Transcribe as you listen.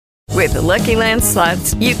With the Lucky Land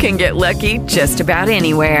Slots, you can get lucky just about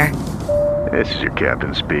anywhere. This is your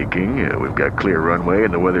captain speaking. We've got clear runway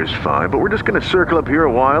and the weather's fine, but we're just going to circle up here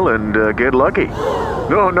a while and get lucky.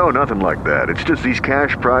 No, nothing like that. It's just these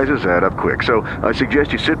cash prizes add up quick. So I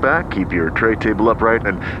suggest you sit back, keep your tray table upright,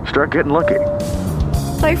 and start getting lucky.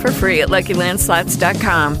 Play for free at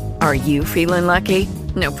LuckyLandSlots.com. Are you feeling lucky?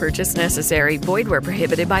 No purchase necessary. Void where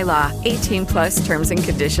prohibited by law. 18 plus terms and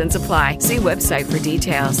conditions apply. See website for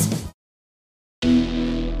details.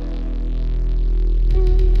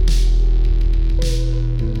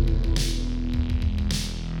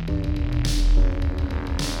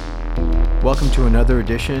 Welcome to another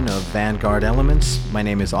edition of Vanguard Elements. My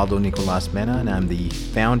name is Aldo Nicolas Mena, and I'm the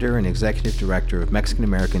founder and executive director of Mexican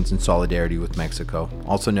Americans in Solidarity with Mexico,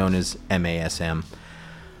 also known as MASM.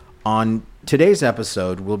 On today's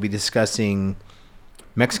episode, we'll be discussing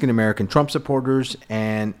Mexican American Trump supporters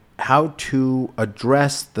and how to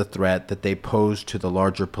address the threat that they pose to the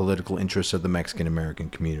larger political interests of the Mexican American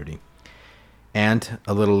community. And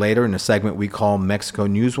a little later, in a segment we call Mexico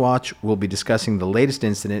News Watch, we'll be discussing the latest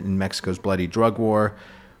incident in Mexico's bloody drug war,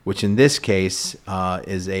 which in this case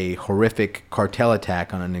is a horrific cartel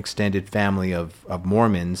attack on an extended family of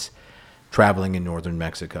Mormons traveling in northern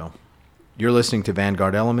Mexico. You're listening to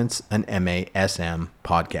Vanguard Elements, an MASM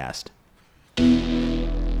podcast.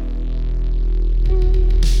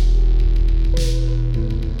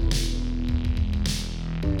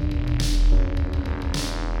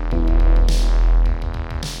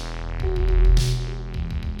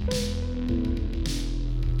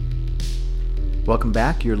 Welcome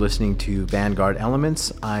back. You're listening to Vanguard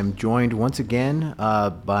Elements. I'm joined once again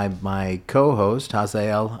by my co-host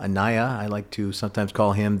Hazael Anaya. I like to sometimes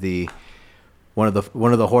call him one of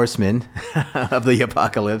the horsemen of the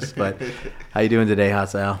apocalypse. But how you doing today,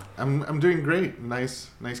 Hazael? I'm doing great. Nice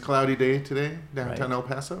cloudy day today, downtown Right. El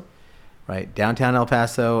Paso. Right, downtown El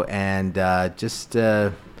Paso, and just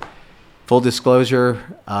full disclosure,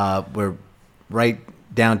 we're right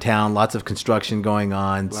downtown, lots of construction going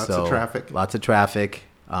on. Lots of traffic.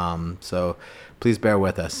 So please bear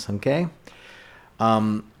with us, okay?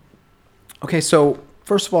 Okay, so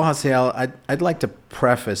first of all, Hazael, I'd like to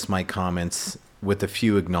preface my comments with a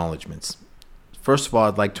few acknowledgments. First of all,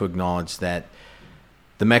 I'd like to acknowledge that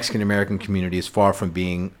the Mexican American community is far from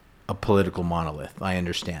being a political monolith. I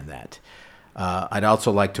understand that. I'd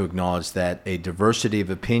also like to acknowledge that a diversity of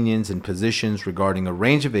opinions and positions regarding a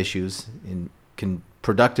range of issues can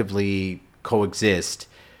productively coexist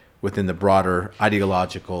within the broader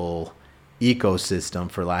ideological ecosystem,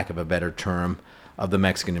 for lack of a better term, of the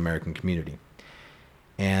Mexican American community.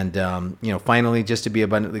 And, finally, just to be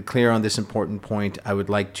abundantly clear on this important point, I would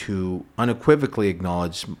like to unequivocally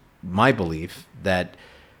acknowledge my belief that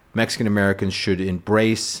Mexican Americans should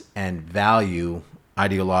embrace and value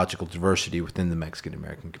ideological diversity within the Mexican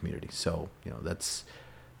American community. So,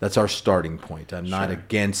 that's our starting point. I'm not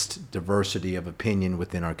against diversity of opinion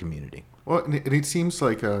within our community. Well, and it seems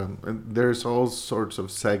like there's all sorts of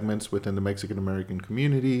segments within the Mexican American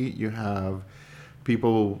community. You have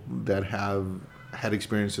people that have had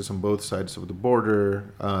experiences on both sides of the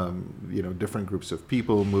border, different groups of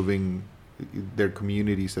people moving their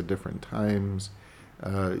communities at different times,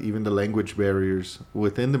 even the language barriers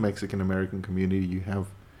within the Mexican American community. You have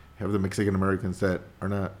the Mexican Americans that are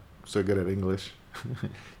not so good at English.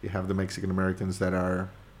 You have the Mexican Americans that are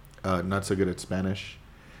not so good at Spanish.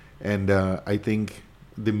 And I think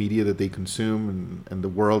the media that they consume and the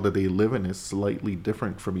world that they live in is slightly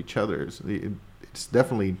different from each other. It's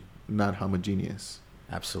definitely not homogeneous.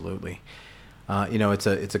 Absolutely. It's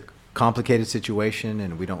a complicated situation,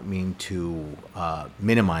 and we don't mean to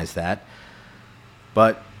minimize that.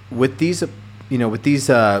 But with these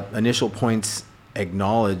initial points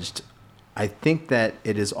acknowledged, I think that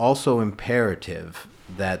it is also imperative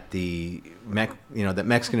that that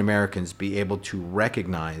Mexican Americans be able to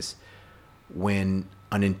recognize when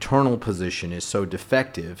an internal position is so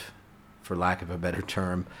defective, for lack of a better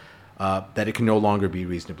term, that it can no longer be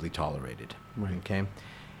reasonably tolerated. Right. Okay.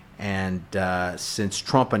 And since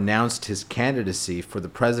Trump announced his candidacy for the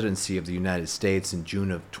presidency of the United States in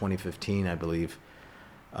June of 2015, I believe,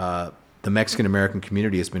 the Mexican American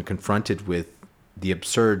community has been confronted with the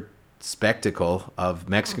absurd spectacle of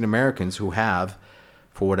Mexican Americans who have,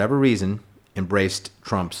 for whatever reason, embraced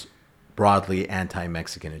Trump's broadly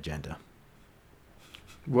anti-Mexican agenda.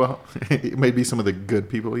 Well, it may be some of the good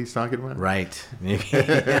people he's talking about. Right. Maybe.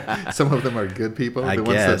 Some of them are good people, I the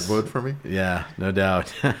guess. ones that vote for me. Yeah, no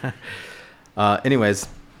doubt. Anyways,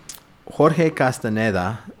 Jorge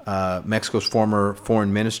Castaneda, Mexico's former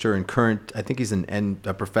foreign minister and current, I think he's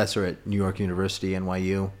a professor at New York University,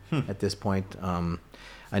 NYU, at this point.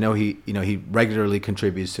 I know he regularly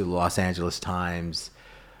contributes to the Los Angeles Times,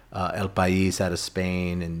 El País out of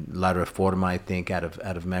Spain, and La Reforma, I think, out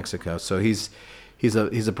of Mexico. So he's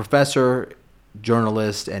a professor,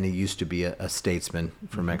 journalist, and he used to be a statesman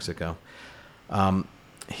for Mexico.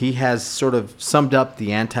 He has sort of summed up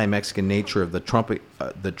the anti-Mexican nature of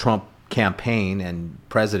the Trump campaign and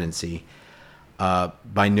presidency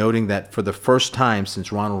by noting that for the first time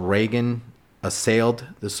since Ronald Reagan assailed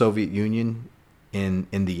the Soviet Union in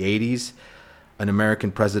the 80s, an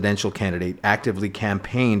American presidential candidate actively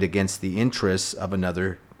campaigned against the interests of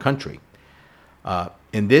another country.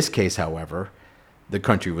 In this case, however, the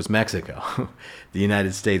country was Mexico, the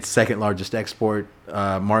United States' second largest export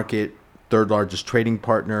market, third largest trading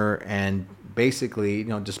partner, and basically,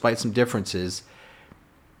 despite some differences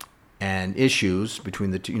and issues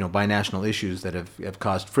between the two, binational issues that have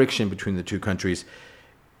caused friction between the two countries,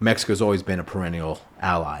 Mexico's always been a perennial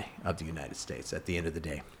ally of the United States at the end of the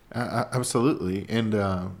day. Absolutely. And,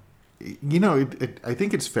 I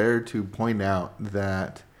think it's fair to point out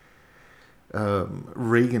that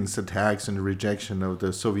Reagan's attacks and rejection of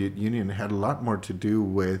the Soviet Union had a lot more to do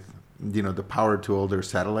with, the power to all their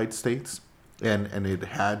satellite states. And it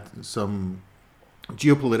had some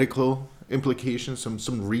geopolitical implications,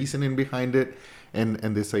 some reasoning behind it,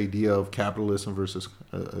 and this idea of capitalism versus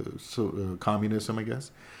communism, I guess.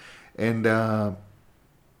 And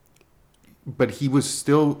but he was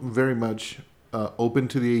still very much open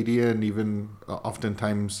to the idea, and even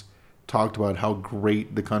oftentimes talked about how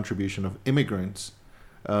great the contribution of immigrants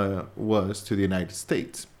was to the United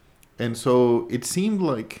States. And so it seemed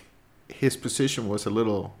like his position was a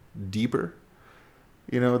little deeper,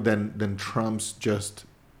 than Trump's just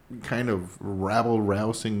kind of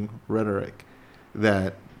rabble-rousing rhetoric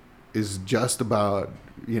that is just about,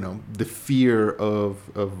 the fear of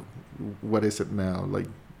what is it now, like,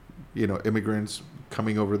 immigrants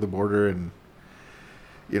coming over the border and,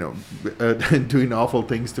 doing awful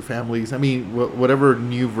things to families. I mean, whatever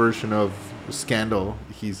new version of scandal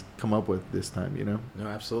he's come up with this time, No,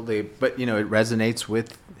 absolutely. But, it resonates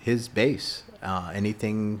with his base.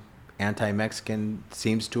 Anything anti-Mexican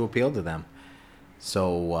seems to appeal to them.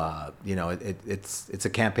 So, it's a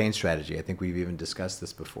campaign strategy. I think we've even discussed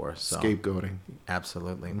this before. So. Scapegoating.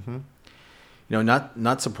 Absolutely. Mm-hmm.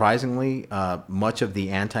 Not surprisingly, much of the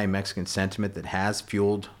anti-Mexican sentiment that has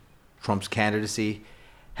fueled Trump's candidacy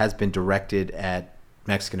has been directed at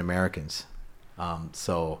Mexican Americans.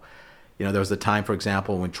 So, there was a time, for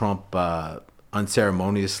example, when Trump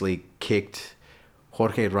unceremoniously kicked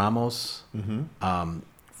Jorge Ramos. Mm-hmm.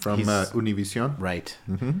 From Univision. Right.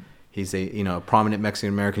 Mm-hmm. He's a prominent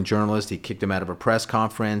Mexican American journalist. He kicked him out of a press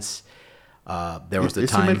conference. There was the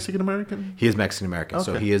time. Is he Mexican American? He is Mexican American, okay.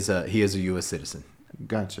 So he is a U.S. citizen.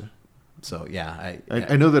 Gotcha. So yeah,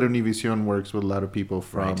 I know that Univision works with a lot of people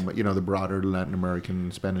from right. The broader Latin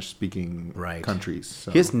American Spanish-speaking right. countries.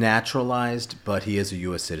 So. He is naturalized, but he is a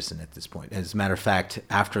U.S. citizen at this point. As a matter of fact,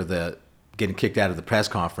 after the getting kicked out of the press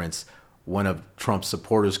conference, one of Trump's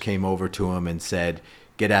supporters came over to him and said,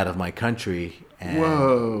 "Get out of my country." And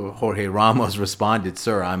whoa! Jorge Ramos responded,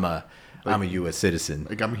 "Sir, I'm a U.S. citizen.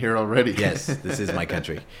 Like I'm here already." Yes, this is my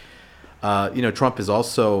country. Trump has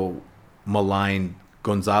also maligned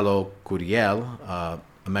Gonzalo Curiel, a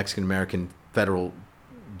Mexican-American federal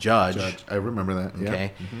judge. I remember that. Yeah.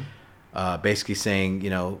 Okay. Mm-hmm. Basically saying,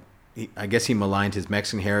 I guess he maligned his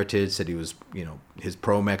Mexican heritage, said he was, his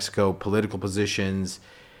pro-Mexico political positions,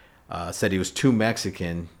 said he was too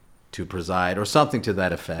Mexican to preside, or something to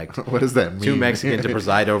that effect. What does that mean? Too Mexican to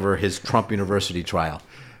preside over his Trump University trial,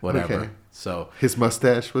 whatever. Okay. So his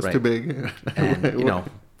mustache was right. too big. And,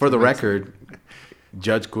 for the record,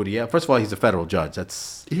 Judge Curiel, first of all, he's a federal judge.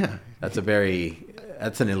 That's an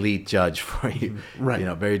elite judge for you.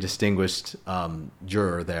 Right. Very distinguished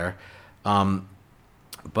juror there. So,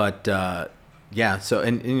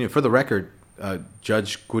 and for the record,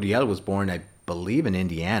 Judge Curiel was born, I believe, in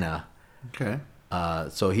Indiana. Okay.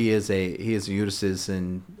 So he is a U.S.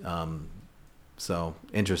 citizen. So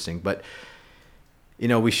interesting, but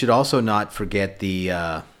we should also not forget the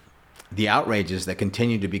outrages that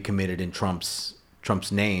continue to be committed in Trump's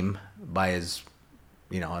name by his,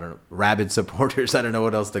 rabid supporters. I don't know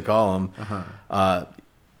what else to call them. Uh-huh.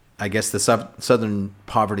 I guess the Southern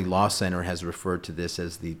Poverty Law Center has referred to this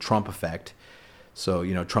as the Trump effect. So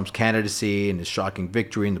Trump's candidacy and his shocking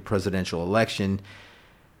victory in the presidential election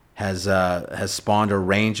has spawned a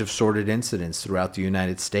range of sordid incidents throughout the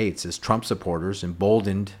United States as Trump supporters,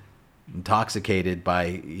 emboldened, intoxicated by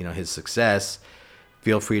his success,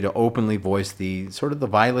 feel free to openly voice the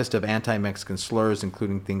vilest of anti-Mexican slurs,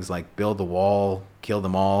 including things like "build the wall, kill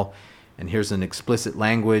them all," and here's an explicit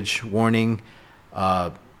language warning: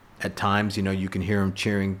 At times, you can hear him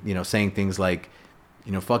cheering, saying things like,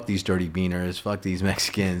 fuck these dirty beaners, fuck these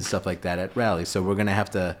Mexicans, stuff like that at rallies. So we're going to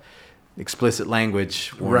have to explicit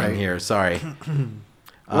language warning here. Sorry.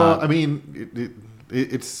 Well, I mean,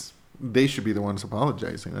 it's they should be the ones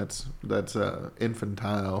apologizing. That's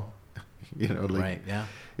infantile, right? Yeah.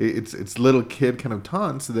 It's little kid kind of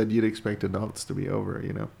taunts that you'd expect adults to be over.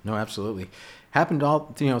 No, absolutely. Happened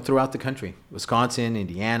all throughout the country: Wisconsin,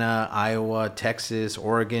 Indiana, Iowa, Texas,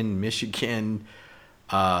 Oregon, Michigan.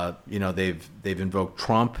 They've invoked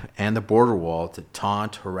Trump and the border wall to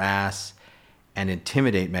taunt, harass, and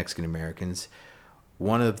intimidate Mexican Americans.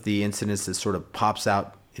 One of the incidents that sort of pops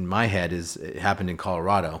out in my head it happened in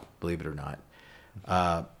Colorado, believe it or not.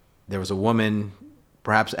 There was a woman,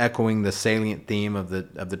 perhaps echoing the salient theme of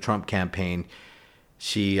the Trump campaign.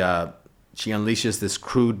 She unleashes this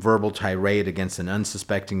crude verbal tirade against an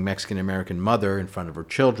unsuspecting Mexican American mother in front of her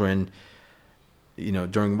children.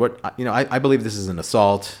 During what I believe this is an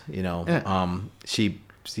assault. Yeah. She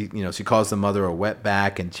calls the mother a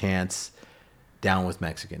wetback and chants, "Down with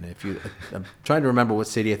Mexican." I'm trying to remember what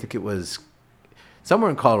city. I think it was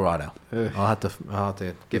somewhere in Colorado. I'll have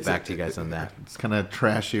to get back to you guys on that. It's kind of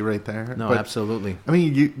trashy right there. No, but, absolutely. I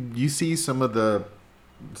mean, you see some of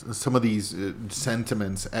these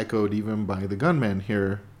sentiments echoed even by the gunman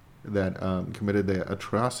here that committed the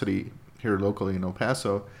atrocity here locally in El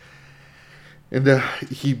Paso. And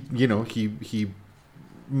he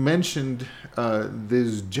mentioned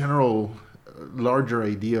this general larger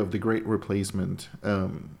idea of the Great Replacement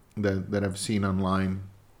that I've seen online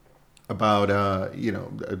about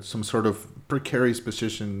some sort of precarious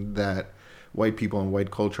position that white people and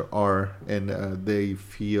white culture are, and they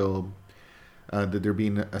feel that they're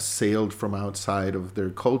being assailed from outside of their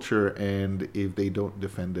culture, and if they don't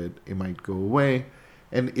defend it, it might go away.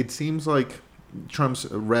 And it seems like Trump's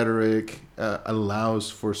rhetoric allows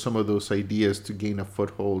for some of those ideas to gain a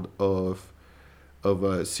foothold of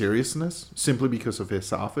seriousness simply because of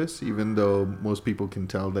his office, even though most people can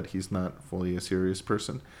tell that he's not fully a serious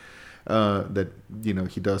person. That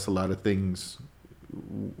he does a lot of things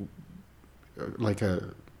like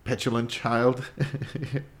a petulant child.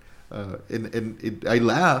 I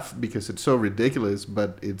laugh because it's so ridiculous,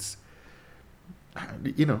 but it's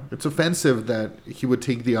offensive that he would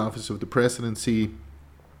take the office of the presidency,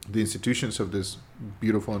 the institutions of this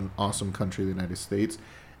beautiful and awesome country, the United States,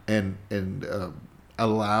 and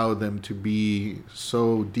allow them to be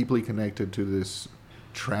so deeply connected to this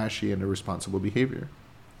trashy and irresponsible behavior.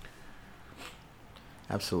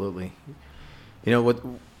 Absolutely.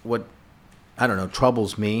 What I don't know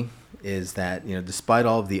troubles me is that despite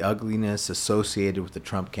all of the ugliness associated with the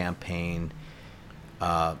Trump campaign,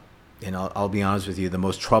 and I'll be honest with you, the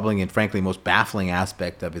most troubling and frankly most baffling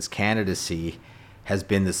aspect of his candidacy has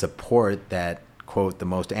been the support that, quote, the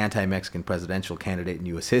most anti-Mexican presidential candidate in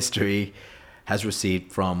U.S. history has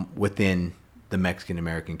received from within the Mexican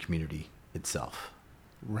American community itself.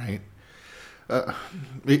 Right.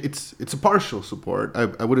 It's a partial support.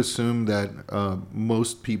 I would assume that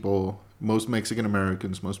most Mexican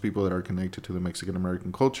Americans, most people that are connected to the Mexican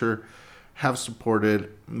American culture, have supported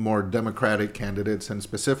more Democratic candidates, and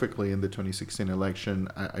specifically in the 2016 election,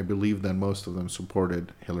 I believe that most of them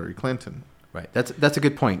supported Hillary Clinton. Right. That's a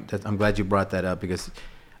good point. I'm glad you brought that up because,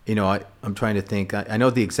 I'm trying to think. I know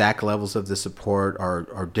the exact levels of the support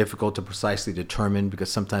are difficult to precisely determine because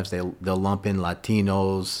sometimes they'll lump in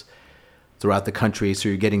Latinos throughout the country, so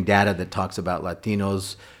you're getting data that talks about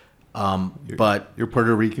Latinos. But you're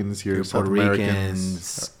Puerto Ricans, you're South Puerto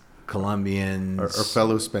Ricans, Colombians, or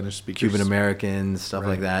fellow Spanish speakers, Cuban Americans, stuff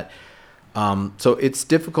right. like that. So it's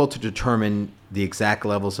difficult to determine the exact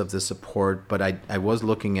levels of the support, but I was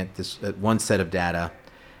looking at one set of data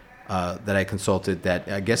that I consulted that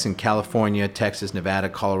I guess in California, Texas, Nevada,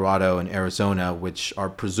 Colorado, and Arizona, which are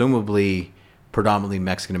presumably predominantly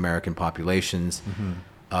Mexican American populations,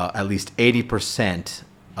 at least 80%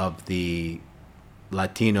 of the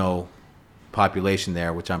Latino population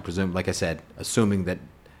there, which I'm presuming, like I said, assuming that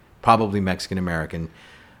probably Mexican American,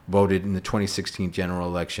 voted in the 2016 general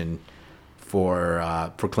election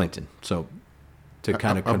for Clinton. So to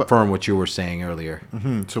kind of confirm what you were saying earlier.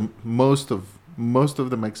 Mm-hmm. So most of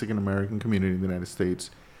the Mexican American community in the United States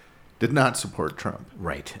did not support Trump.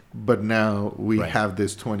 Right. But now we Right. have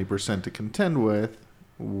this 20% to contend with.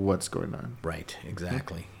 What's going on? Right,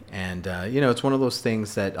 exactly. And, it's one of those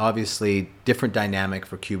things that obviously different dynamic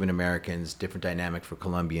for Cuban Americans, different dynamic for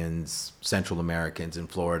Colombians, Central Americans in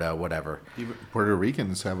Florida, whatever. Even Puerto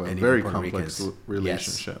Ricans have a And very even Puerto complex Ricans.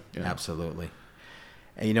 relationship. Yes, Yeah. absolutely.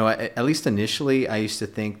 And, at least initially, I used to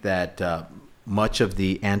think that much of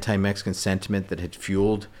the anti-Mexican sentiment that had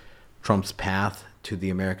fueled Trump's path to the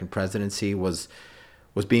American presidency was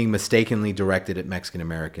being mistakenly directed at Mexican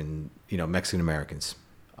Americans.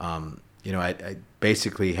 I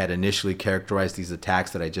basically had initially characterized these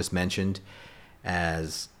attacks that I just mentioned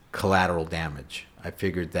as collateral damage. I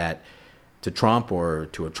figured that to Trump or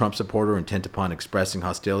to a Trump supporter intent upon expressing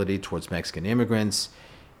hostility towards Mexican immigrants,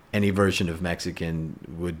 any version of Mexican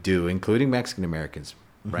would do, including Mexican Americans,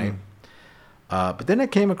 right? But then I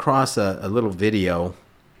came across a little video.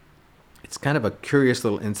 It's kind of a curious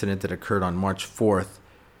little incident that occurred on March 4th,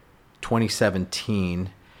 2017,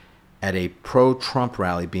 at a pro-Trump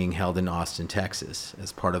rally being held in Austin, Texas,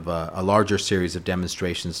 as part of a larger series of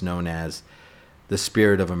demonstrations known as the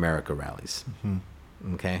Spirit of America rallies.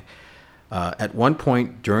 Okay. At one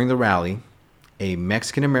point during the rally, a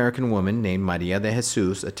Mexican-American woman named Maria de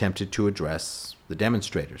Jesus attempted to address the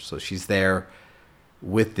demonstrators. So she's there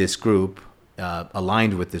with this group,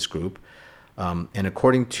 aligned with this group. And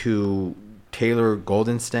according to Taylor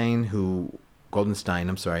Goldenstein, who was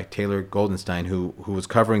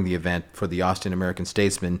covering the event for the Austin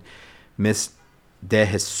American-Statesman, Miss de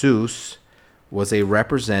Jesus was a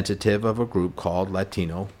representative of a group called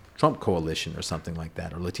Latino Trump Coalition or something like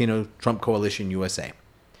that, or Latino Trump Coalition USA.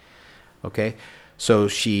 Okay, so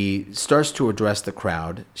she starts to address the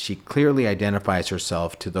crowd. She clearly identifies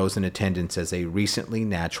herself to those in attendance as a recently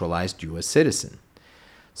naturalized U.S. citizen.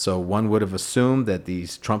 So one would have assumed that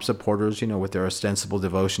these Trump supporters, with their ostensible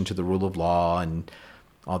devotion to the rule of law and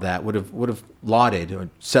all that, would have lauded or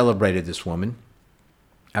celebrated this woman.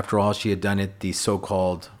 After all, she had done it the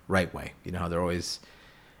so-called right way. You know how they're always,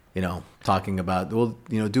 talking about, well,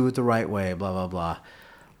 do it the right way, blah, blah,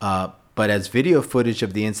 blah. But as video footage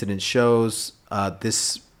of the incident shows,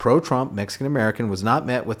 this pro-Trump Mexican-American was not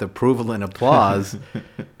met with approval and applause,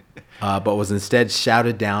 but was instead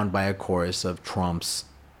shouted down by a chorus of Trump's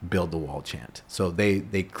Build the Wall chant. So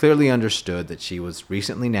they clearly understood that she was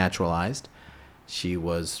recently naturalized. She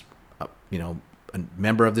was, a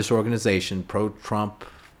member of this organization, pro-Trump,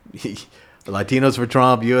 Latinos for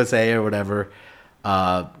Trump, USA or whatever,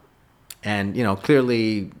 and,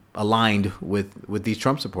 clearly aligned with these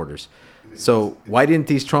Trump supporters. So why didn't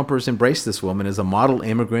these Trumpers embrace this woman as a model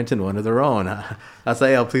immigrant and one of their own?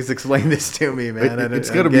 Asael, please explain this to me, man. It's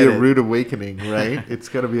got to be a rude awakening, right? It's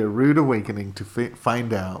got to be a rude awakening to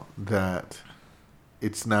find out that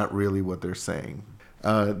it's not really what they're saying.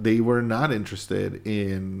 They were not interested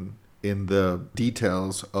in the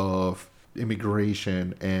details of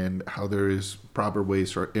immigration and how there is proper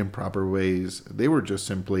ways or improper ways. They were just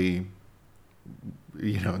simply,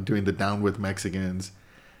 doing the down with Mexicans.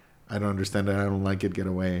 I don't understand it. I don't like it. Get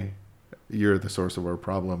away. You're the source of our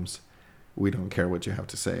problems. We don't care what you have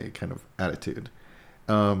to say kind of attitude.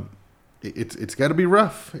 It's got to be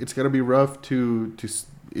rough. It's got to be rough to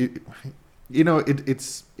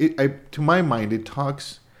my mind, it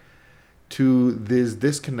talks to this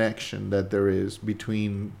disconnection that there is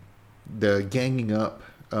between the ganging up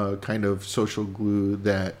kind of social glue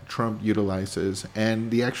that Trump utilizes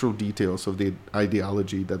and the actual details of the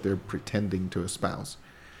ideology that they're pretending to espouse.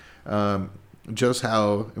 Just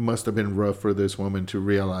how it must have been rough for this woman to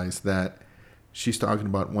realize that she's talking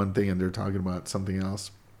about one thing and they're talking about something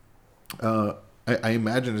else. I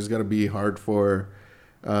imagine it's got to be hard for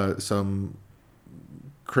some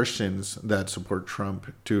Christians that support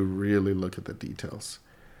Trump to really look at the details.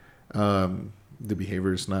 The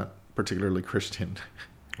behavior is not particularly Christian.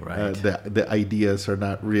 Right. The ideas are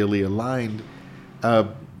not really aligned.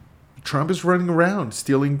 Trump is running around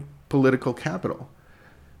stealing political capital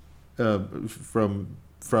from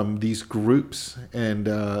these groups, and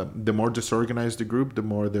the more disorganized the group, the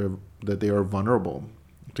more that they are vulnerable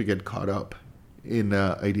to get caught up in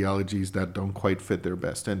ideologies that don't quite fit their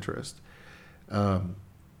best interest.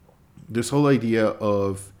 This whole idea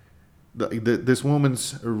of this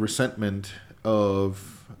woman's resentment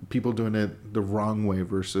of people doing it the wrong way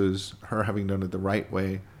versus her having done it the right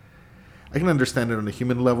way, I can understand it on a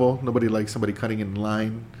human level. Nobody likes somebody cutting in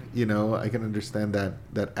line. I can understand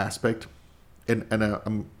that aspect. And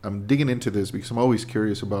I'm digging into this because I'm always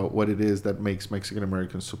curious about what it is that makes Mexican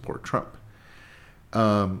Americans support Trump.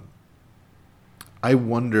 I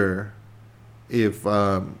wonder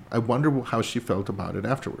how she felt about it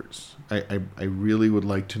afterwards. I really would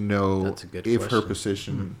like to know if her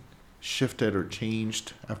position shifted or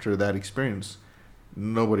changed after that experience.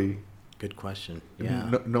 Good question.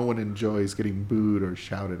 Yeah. No one enjoys getting booed or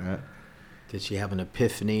shouted at. Did she have an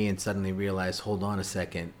epiphany and suddenly realize, hold on a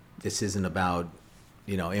second, this isn't about,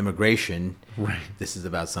 immigration. Right. This is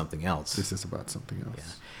about something else. This is about something else. Yeah.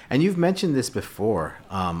 And you've mentioned this before.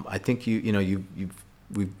 I think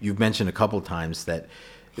you've mentioned a couple times that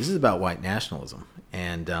This is about white nationalism.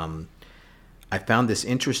 And I found this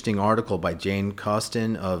interesting article by Jane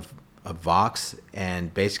Costin of Vox,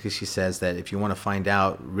 and basically she says that if you want to find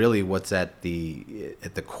out really what's at the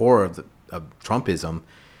core of Trumpism,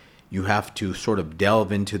 you have to sort of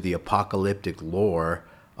delve into the apocalyptic lore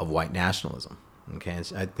of white nationalism. Okay,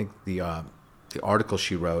 and I think the article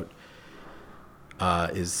she wrote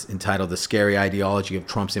is entitled "The Scary Ideology of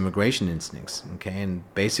Trump's Immigration Instincts." Okay, and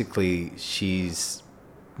basically she's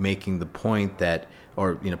making the point that,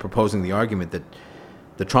 or proposing the argument that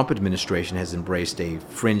the Trump administration has embraced a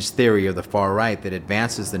fringe theory of the far right that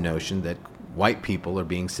advances the notion that white people are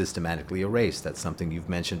being systematically erased. That's something you've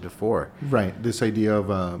mentioned before. Right. This idea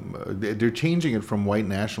of they're changing it from white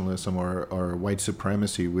nationalism or white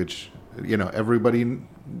supremacy, which everybody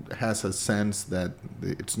has a sense that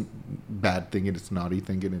it's bad thinking, it's naughty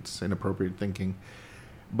thinking, it's inappropriate thinking,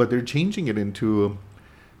 but they're changing it into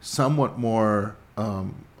somewhat more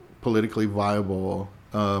politically viable,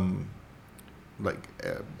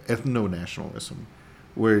 ethno-nationalism,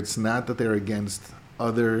 where it's not that they're against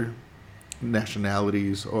other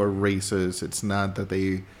nationalities or races. It's not that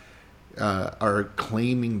they are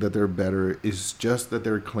claiming that they're better. It's just that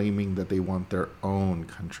they're claiming that they want their own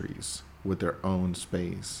countries with their own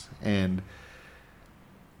space. And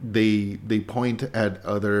they point at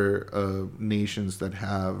other nations that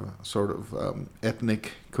have sort of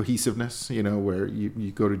ethnic cohesiveness, where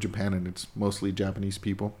you go to Japan and it's mostly Japanese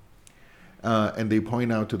people. And they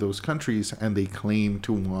point out to those countries and they claim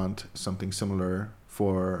to want something similar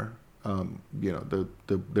for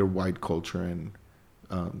their white culture and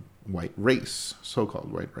white race,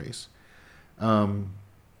 so-called white race.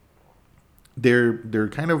 They're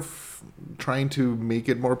kind of trying to make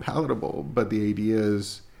it more palatable, but the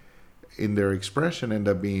ideas in their expression end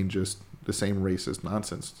up being just the same racist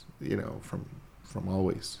nonsense, from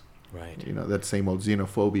always. Right. That same old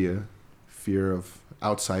xenophobia, fear of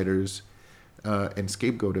outsiders, and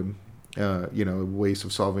scapegoating, ways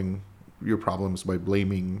of solving your problems by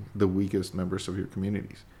blaming the weakest members of your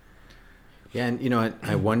communities. Yeah, and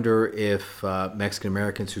I wonder if Mexican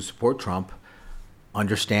Americans who support Trump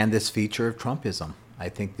understand this feature of Trumpism. I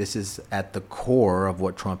think this is at the core of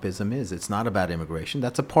what Trumpism is. It's not about immigration.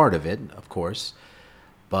 That's a part of it, of course,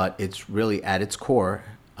 but it's really at its core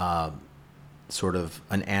sort of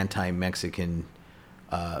an anti-Mexican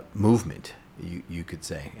movement, you could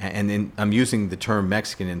say. And I'm using the term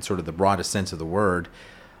Mexican in sort of the broadest sense of the word,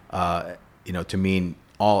 to mean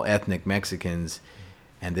all ethnic Mexicans,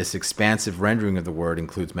 and this expansive rendering of the word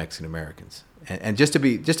includes Mexican Americans. And just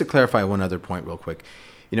to clarify one other point real quick,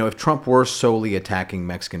 if Trump were solely attacking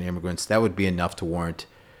Mexican immigrants, that would be enough to warrant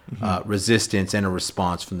resistance and a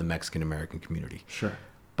response from the Mexican American community. Sure.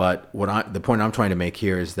 But the point I'm trying to make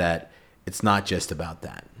here is that it's not just about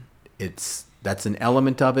that. That's an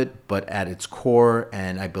element of it, but at its core,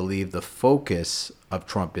 and I believe the focus of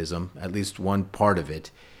Trumpism, at least one part of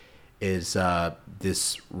it, is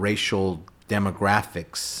this racial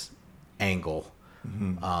demographics angle.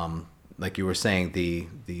 Mm-hmm. Like you were saying, the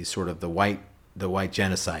sort of the white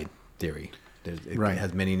genocide theory. It right.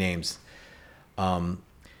 has many names. But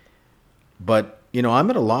I'm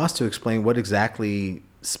at a loss to explain what exactly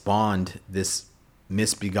spawned this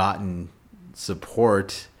misbegotten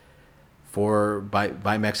support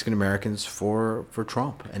by Mexican Americans for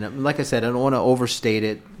Trump. And like I said, I don't want to overstate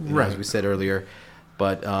it, right. as we said earlier.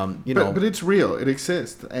 But but it's real. It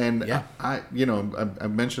exists, and yeah. I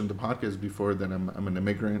mentioned the podcast before that I'm an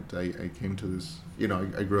immigrant. I came to this.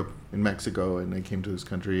 I grew up in Mexico, and I came to this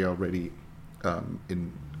country already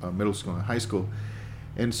in middle school and high school,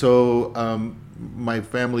 and so my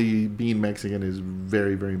family, being Mexican, is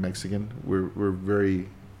very, very Mexican. We're very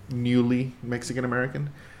newly Mexican American,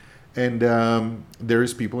 and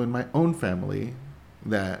there's people in my own family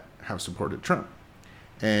that have supported Trump,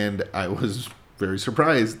 and I was very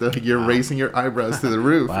surprised that you're raising your eyebrows to the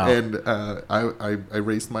roof. Wow. And I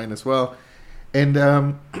raised mine as well. And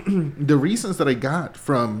the reasons that I got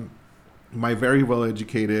from my very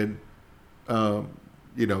well-educated,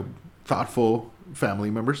 thoughtful family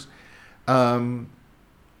members, what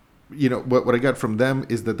I got from them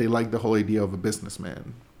is that they like the whole idea of a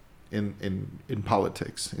businessman in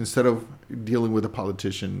politics. Instead of dealing with a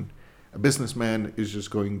politician, a businessman is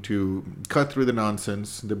just going to cut through the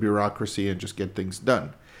nonsense, the bureaucracy, and just get things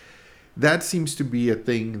done. That seems to be a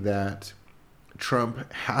thing that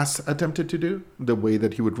Trump has attempted to do, the way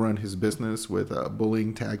that he would run his business with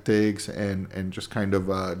bullying tactics and just kind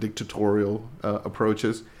of dictatorial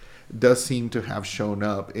approaches, does seem to have shown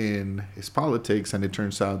up in his politics, and it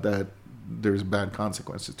turns out that there's bad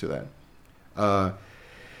consequences to that.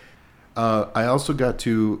 I also got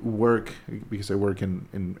to work, because I work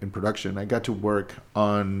in production. I got to work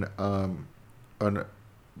on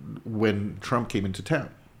when Trump came into town.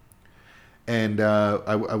 And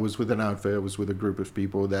I was with an outfit. I was with a group of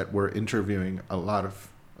people that were interviewing a lot of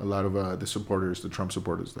the supporters, the Trump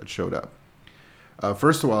supporters that showed up.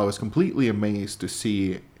 First of all, I was completely amazed to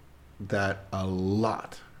see that a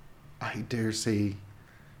lot, I dare say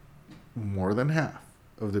more than half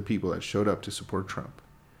of the people that showed up to support Trump.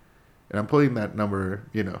 And I'm pulling that number,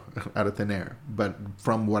 out of thin air. But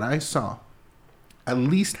from what I saw, at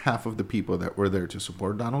least half of the people that were there to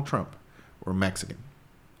support Donald Trump were Mexican.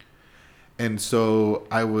 And so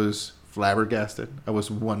I was flabbergasted. I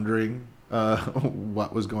was wondering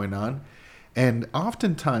what was going on. And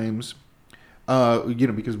oftentimes,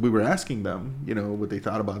 because we were asking them, what they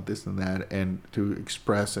thought about this and that, and to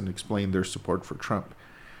express and explain their support for Trump,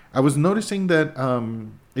 I was noticing that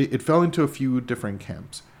it fell into a few different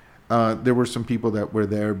camps. There were some people that were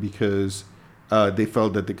there because they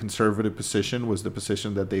felt that the conservative position was the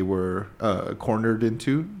position that they were cornered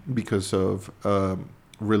into because of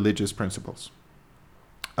religious principles.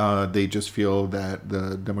 They just feel that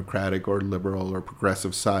the Democratic or liberal or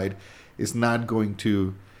progressive side is not going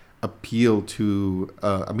to appeal to,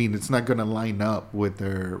 it's not going to line up with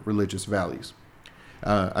their religious values.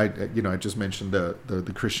 I just mentioned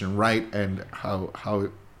the Christian right and how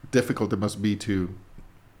difficult it must be to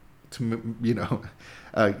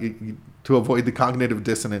avoid the cognitive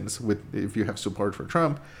dissonance if you have support for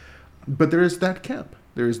Trump. But there is that camp.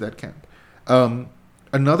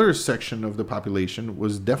 Another section of the population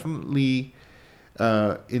was definitely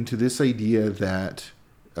into this idea that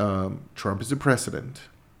Trump is a president,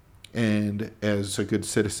 and as a good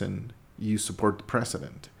citizen, you support the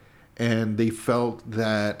president. And they felt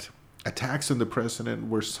that attacks on the president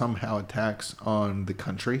were somehow attacks on the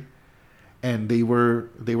country, and they were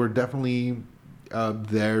definitely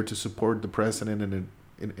there to support the president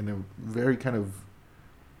in a very kind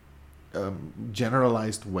of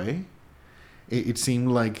generalized way. It seemed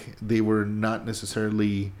like they were not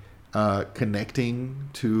necessarily connecting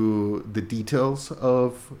to the details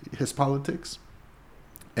of his politics.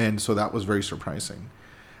 And so that was very surprising.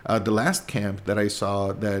 The last camp that I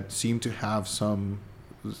saw that seemed to have some,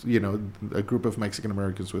 a group of Mexican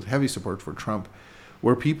Americans with heavy support for Trump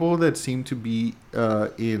were people that seemed to be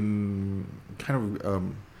in kind of,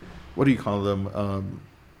 what do you call them?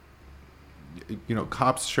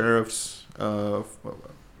 Cops, sheriffs,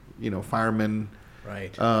 firemen.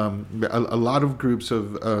 Right. A lot of groups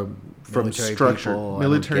of from military structure, people,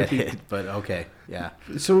 military people. It, but okay, yeah.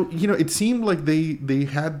 So it seemed like they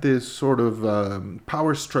had this sort of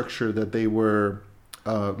power structure that they were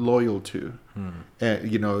loyal to,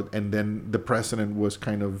 and then the president was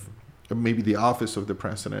kind of maybe the office of the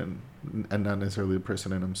president, and not necessarily the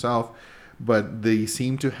president himself, but they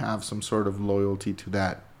seem to have some sort of loyalty to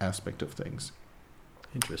that aspect of things.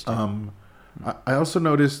 Interesting. I also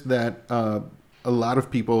noticed that a lot of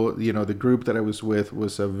people, the group that I was with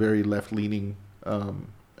was a very left-leaning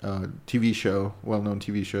TV show, well-known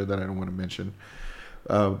TV show that I don't want to mention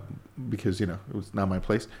because, it was not my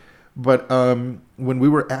place. But when we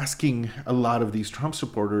were asking a lot of these Trump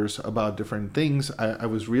supporters about different things, I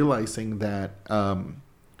was realizing that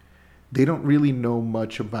they don't really know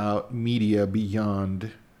much about media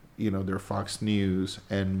beyond, their Fox News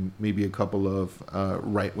and maybe a couple of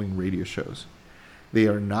right-wing radio shows. They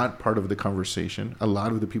are not part of the conversation. A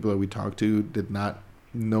lot of the people that we talked to did not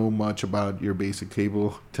know much about your basic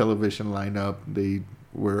cable television lineup. They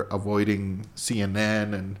were avoiding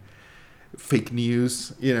CNN and fake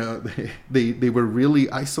news. They were really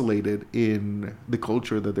isolated in the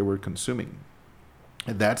culture that they were consuming.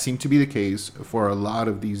 And that seemed to be the case for a lot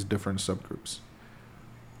of these different subgroups.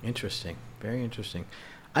 Interesting. Very interesting.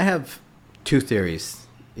 I have two theories,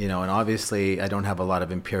 and obviously I don't have a lot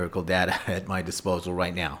of empirical data at my disposal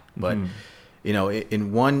right now. But,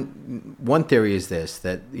 in one theory is this,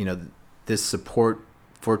 that, this support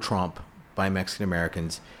for Trump by Mexican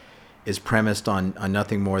Americans is premised on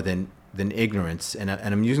nothing more than ignorance. And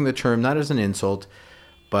I'm using the term not as an insult,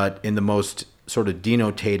 but in the most sort of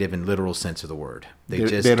denotative and literal sense of the word. They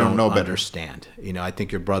just don't know understand. I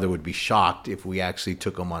think your brother would be shocked if we actually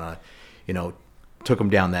took him on took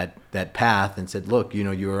him down that path and said, look,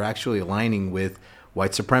 you are actually aligning with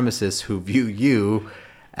white supremacists who view you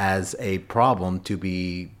as a problem to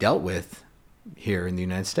be dealt with here in the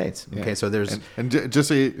United States. Yeah. Okay, so there's just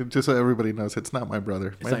so everybody knows, it's not my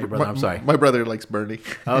brother. It's not your brother. I'm sorry. My brother likes Bernie.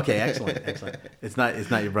 Okay, excellent. It's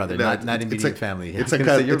not your brother. No, not immediate family. It's a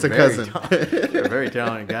cousin. It's a cousin. You're a very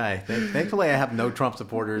talented guy. Thankfully, I have no Trump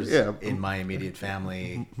supporters in my immediate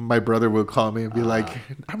family. My brother will call me and be like,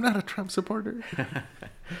 "I'm not a Trump supporter."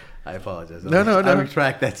 I apologize. No. I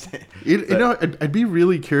retract that. I'd be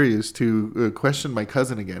really curious to question my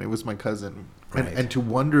cousin again. It was my cousin, right. and to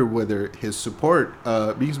wonder whether his support,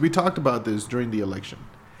 because we talked about this during the election,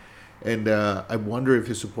 and I wonder if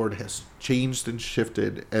his support has changed and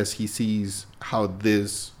shifted as he sees how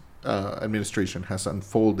this administration has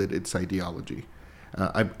unfolded its ideology.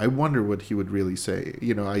 I wonder what he would really say.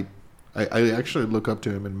 I actually look up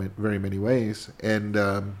to him in very many ways, and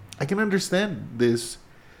I can understand this.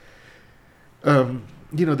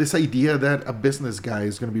 This idea that a business guy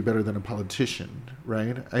is going to be better than a politician,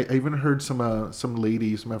 right? I even heard some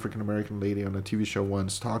African American lady on a TV show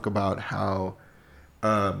once talk about how,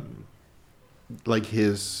 like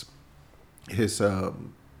his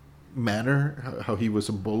manner, how he was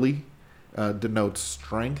a bully, denotes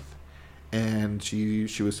strength, and she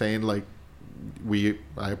was saying like,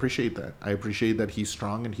 I appreciate that. I appreciate that he's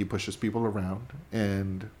strong and he pushes people around,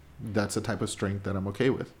 and that's the type of strength that I'm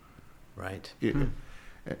okay with. Right. Yeah.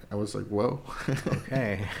 I was like, whoa.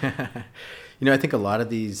 Okay. I think a lot of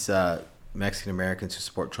these Mexican Americans who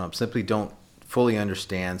support Trump simply don't fully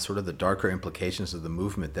understand sort of the darker implications of the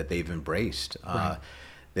movement that they've embraced. Right.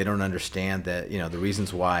 They don't understand that, the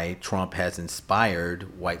reasons why Trump has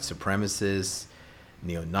inspired white supremacists,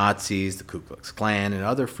 neo-Nazis, the Ku Klux Klan, and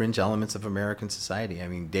other fringe elements of American society. I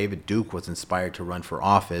mean, David Duke was inspired to run for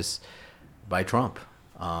office by Trump.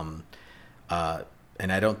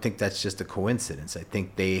 And I don't think that's just a coincidence. I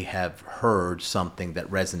think they have heard something that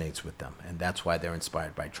resonates with them, and that's why they're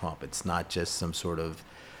inspired by Trump. It's not just some sort of,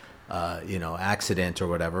 accident or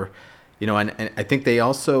whatever. And I think they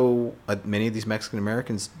also, many of these Mexican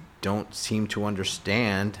Americans don't seem to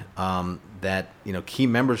understand that, key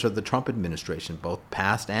members of the Trump administration, both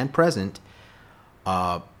past and present,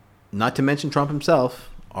 not to mention Trump himself,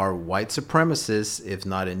 are white supremacists, if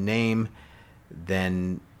not in name,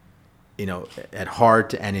 then at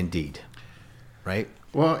heart and in deed, right?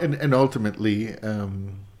 Well, and ultimately,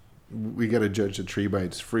 we got to judge the tree by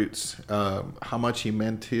its fruits. How much he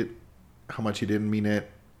meant it, how much he didn't mean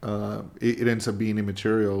it, it ends up being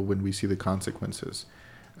immaterial when we see the consequences.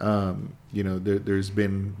 There's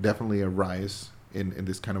been definitely a rise in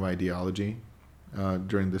this kind of ideology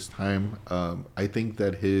during this time. I think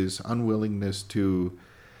that his unwillingness to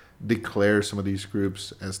declare some of these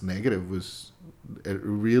groups as negative it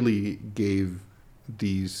really gave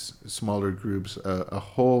these smaller groups a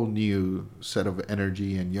whole new set of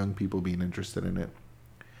energy and young people being interested in it.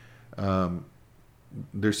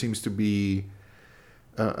 There seems to be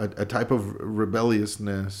a type of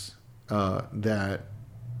rebelliousness that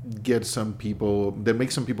makes some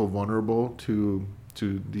people vulnerable to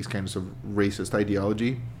these kinds of racist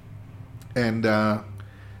ideology, and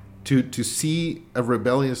to see a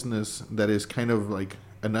rebelliousness that is kind of like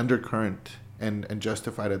an undercurrent and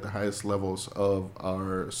justified at the highest levels of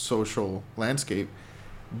our social landscape,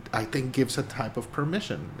 I think gives a type of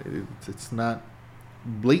permission. It's not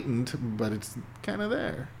blatant, but it's kind of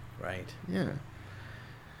there. Right. Yeah.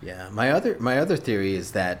 Yeah. My other theory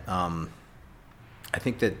is that I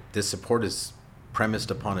think that this support is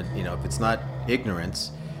premised upon it. If it's not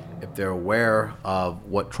ignorance, if they're aware of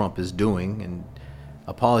what Trump is doing, and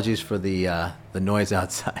apologies for the noise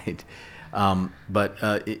outside.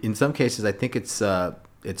 But in some cases, I think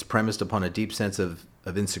it's premised upon a deep sense of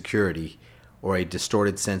insecurity, or a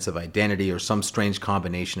distorted sense of identity, or some strange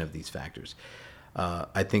combination of these factors.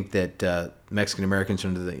 I think that Mexican Americans,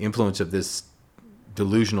 under the influence of this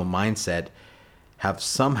delusional mindset, have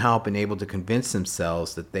somehow been able to convince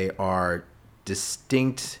themselves that they are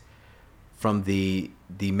distinct from the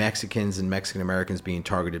Mexicans and Mexican Americans being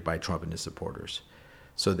targeted by Trump and his supporters.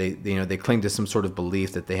 So they cling to some sort of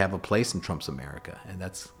belief that they have a place in Trump's America, and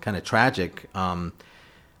that's kind of tragic,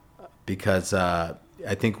 because I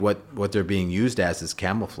think what they're being used as is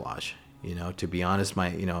camouflage. To be honest,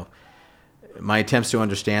 my attempts to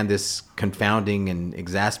understand this confounding and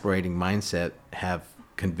exasperating mindset have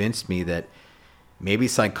convinced me that maybe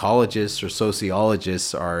psychologists or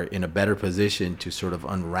sociologists are in a better position to sort of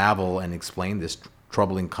unravel and explain this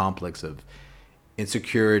troubling complex of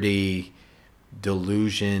insecurity,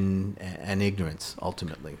 delusion, and ignorance,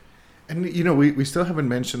 ultimately. And we still haven't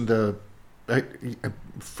mentioned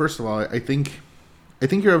first of all, I think I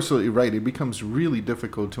think you're absolutely right. It becomes really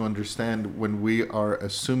difficult to understand when we are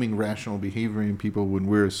assuming rational behavior in people, when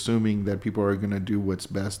we're assuming that people are going to do what's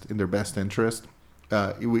best in their best interest.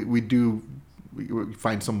 We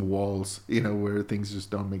find some walls, where things just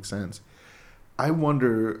don't make sense. I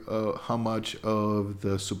wonder how much of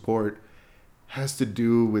the support has to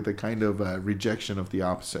do with a kind of rejection of the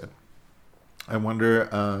opposite. I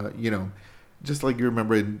wonder, just like you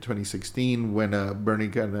remember in 2016 when Bernie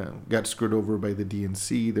got screwed over by the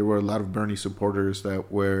DNC, there were a lot of Bernie supporters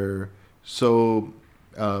that were so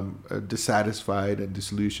dissatisfied and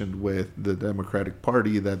disillusioned with the Democratic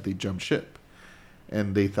Party that they jumped ship.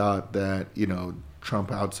 And they thought that,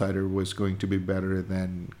 Trump outsider was going to be better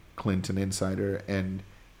than Clinton insider. And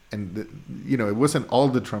it wasn't all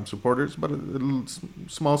the Trump supporters, but a little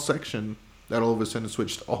small section that all of a sudden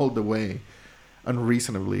switched all the way,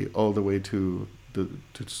 unreasonably, all the way to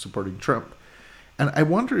supporting Trump. And I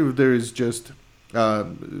wonder if there is just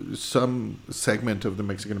some segment of the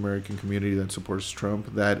Mexican American community that supports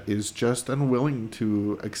Trump that is just unwilling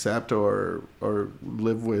to accept or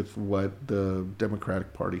live with what the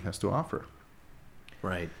Democratic Party has to offer.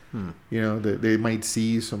 Right. They might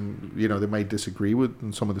see some, they might disagree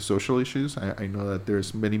with some of the social issues. I know that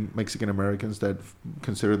there's many Mexican Americans that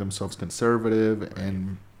consider themselves conservative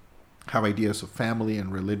and have ideas of family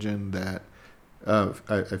and religion that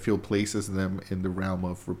I feel places them in the realm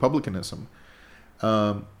of republicanism.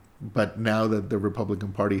 But now that the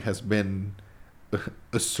Republican Party has been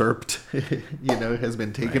usurped, has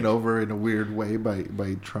been taken over in a weird way by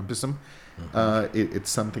Trumpism, it's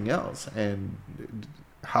something else. And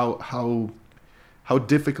how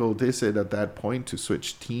difficult is it at that point to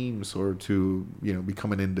switch teams or to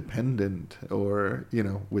become an independent or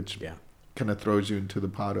which kind of throws you into the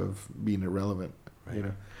pot of being irrelevant, right.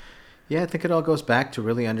 Yeah, I think it all goes back to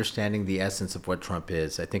really understanding the essence of what Trump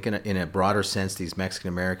is. I think in a broader sense, these Mexican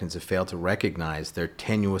Americans have failed to recognize their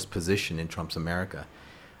tenuous position in Trump's America.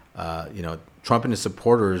 Trump and his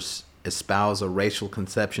supporters espouse a racial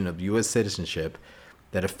conception of U.S. citizenship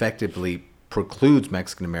that effectively precludes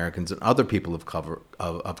Mexican Americans and other people of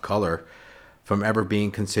color from ever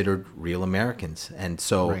being considered real Americans. And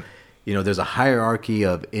so, right. There's a hierarchy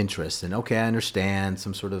of interests. And okay, I understand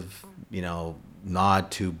some sort of, nod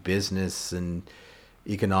to business and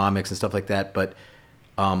economics and stuff like that. But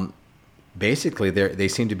basically, they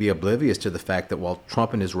seem to be oblivious to the fact that while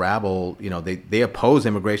Trump and his rabble, they oppose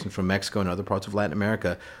immigration from Mexico and other parts of Latin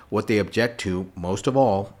America, what they object to most of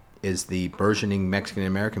all is the burgeoning Mexican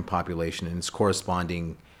American population and its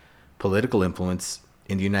corresponding political influence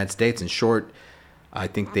in the United States. In short, I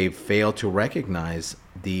think they've failed to recognize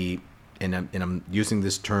and I'm using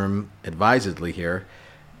this term advisedly here,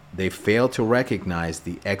 they failed to recognize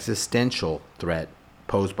the existential threat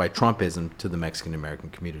posed by Trumpism to the Mexican American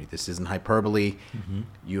community. This isn't hyperbole. Mm-hmm.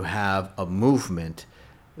 You have a movement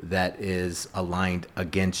that is aligned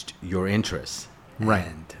against your interests.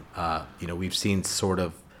 Right. And, we've seen sort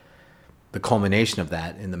of the culmination of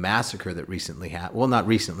that in the massacre that recently happened. Well, not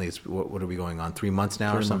recently. It's, what are we going on? 3 months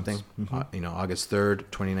now or something? Mm-hmm. August 3rd,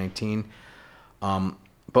 2019.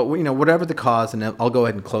 But, whatever the cause, and I'll go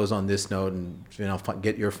ahead and close on this note and,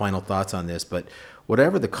 get your final thoughts on this. But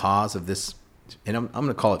whatever the cause of this, and I'm going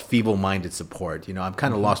to call it feeble-minded support. I've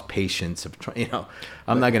kind of lost patience of,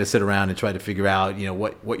 I'm not going to sit around and try to figure out,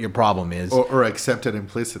 what your problem is. Or accept it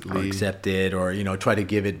implicitly. Or accept it, or, try to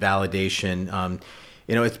give it validation.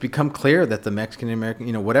 It's become clear that the Mexican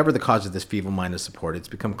American, whatever the cause of this feeble-minded support, it's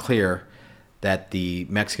become clear that the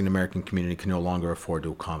Mexican American community can no longer afford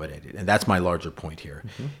to accommodate it, and that's my larger point here.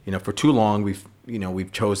 Mm-hmm. For too long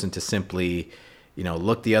we've chosen to simply,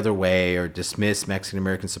 look the other way or dismiss Mexican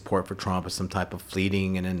American support for Trump as some type of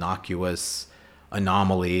fleeting and innocuous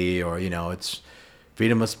anomaly, or it's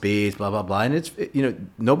freedom of speech, blah blah blah. And it's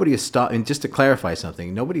nobody is stopping. And just to clarify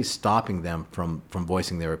something, nobody's stopping them from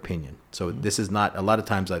voicing their opinion. So this is not. A lot of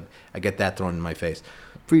times I get that thrown in my face.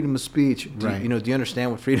 Freedom of speech. Do you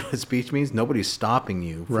understand what freedom of speech means? Nobody's stopping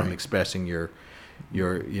you from expressing your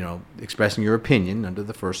opinion under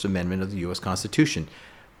the First Amendment of the U.S. Constitution.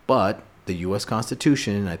 But the U.S.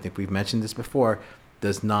 Constitution, and I think we've mentioned this before,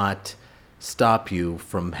 does not stop you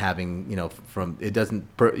from having, it doesn't,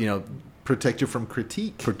 protect you from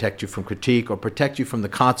critique. Protect you from critique or protect you from the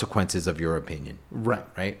consequences of your opinion.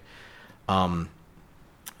 Right.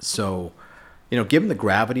 So, given the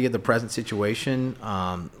gravity of the present situation,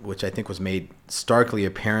 which I think was made starkly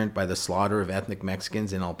apparent by the slaughter of ethnic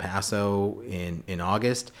Mexicans in El Paso in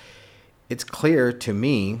August, it's clear to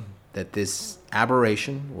me that this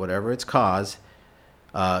aberration, whatever its cause,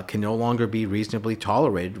 can no longer be reasonably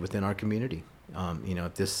tolerated within our community.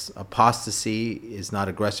 If this apostasy is not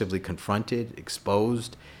aggressively confronted,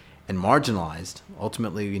 exposed, and marginalized,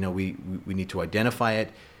 ultimately, we need to identify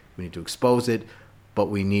it, we need to expose it, but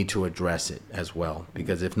we need to address it as well.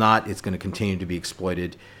 Because if not, it's going to continue to be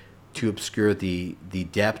exploited to obscure the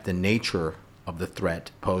depth and nature of the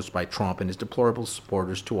threat posed by Trump and his deplorable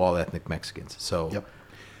supporters to all ethnic Mexicans. So, yep.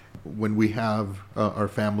 When we have our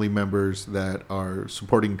family members that are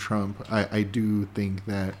supporting Trump, I do think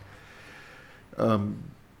that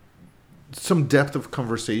some depth of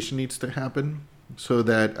conversation needs to happen so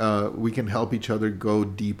that we can help each other go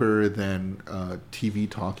deeper than TV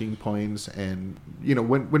talking points. And,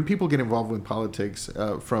 when people get involved with politics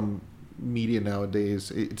from media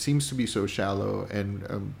nowadays, it seems to be so shallow,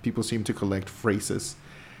 and people seem to collect phrases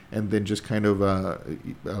and then just kind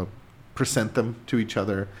of present them to each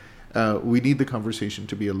other. We need the conversation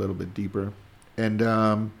to be a little bit deeper. And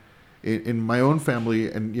in my own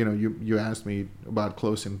family, and you asked me about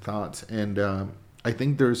closing thoughts, and I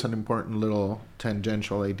think there's an important little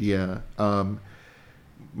tangential idea.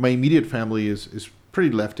 My immediate family is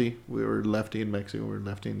pretty lefty. We were lefty in Mexico, we were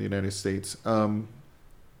lefty in the United States.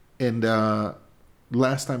 And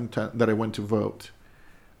last time that I went to vote,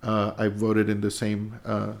 I voted in the same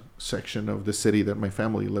section of the city that my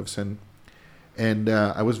family lives in. And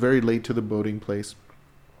I was very late to the voting place.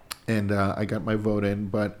 And I got my vote in.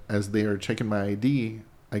 But as they are checking my ID,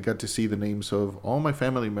 I got to see the names of all my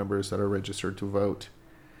family members that are registered to vote.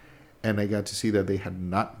 And I got to see that they had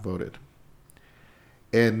not voted.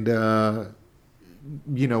 And,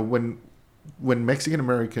 when Mexican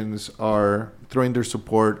Americans are throwing their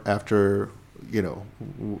support after,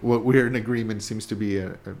 what we're in agreement seems to be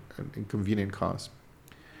an inconvenient cause.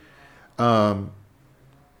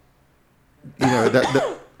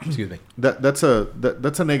 Excuse me. That's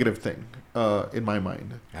a negative thing in my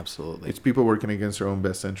mind. Absolutely. It's people working against their own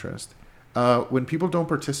best interest. When people don't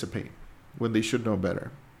participate, when they should know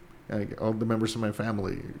better, all the members of my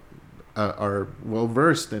family are well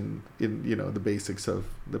versed in the basics of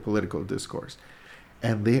the political discourse,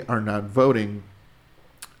 and they are not voting.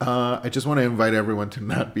 I just want to invite everyone to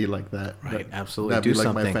not be like that. Right, absolutely. Not Do be like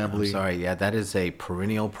something. my family. I'm sorry. Yeah, that is a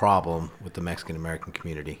perennial problem with the Mexican American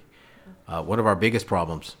community. One of our biggest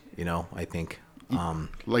problems, I think.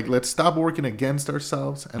 Let's stop working against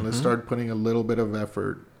ourselves and let's start putting a little bit of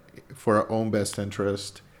effort for our own best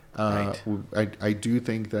interest. Right. I do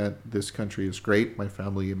think that this country is great. My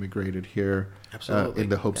family immigrated here in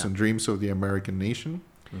the hopes and dreams of the American nation.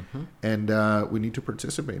 And we need to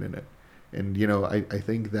participate in it. And, I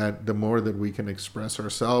think that the more that we can express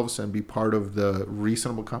ourselves and be part of the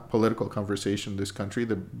reasonable political conversation in this country,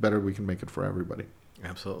 the better we can make it for everybody.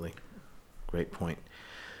 Absolutely. Great point.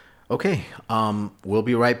 Okay, we'll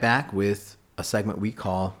be right back with a segment we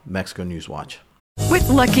call Mexico News Watch. With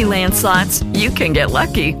Lucky Land Slots, you can get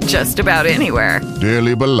lucky just about anywhere.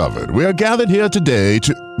 Dearly beloved, we are gathered here today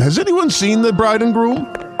to... Has anyone seen the bride and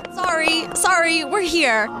groom? Sorry, we're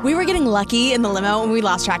here. We were getting lucky in the limo and we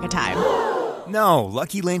lost track of time. No,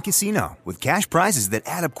 Lucky Land Casino, with cash prizes that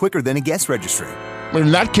add up quicker than a guest registry.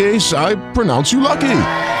 In that case, I pronounce you lucky.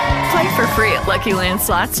 Play for free at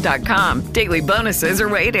LuckyLandSlots.com. Daily bonuses are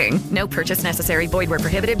waiting. No purchase necessary. Void where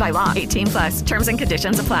prohibited by law. 18+. Terms and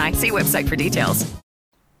conditions apply. See website for details.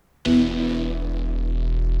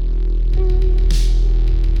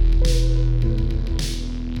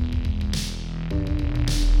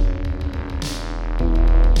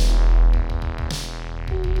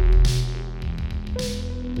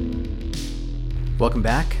 Welcome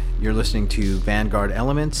back. You're listening to Vanguard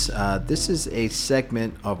Elements. This is a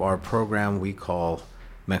segment of our program we call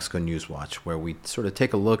Mexico News Watch, where we sort of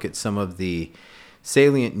take a look at some of the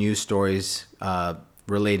salient news stories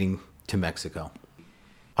relating to Mexico.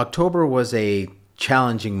 October was a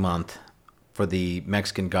challenging month for the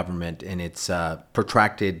Mexican government in its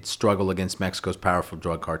protracted struggle against Mexico's powerful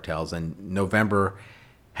drug cartels, and November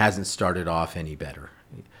hasn't started off any better.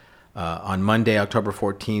 On Monday, October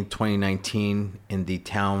 14th, 2019, in the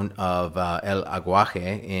town of El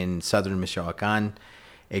Aguaje in southern Michoacan,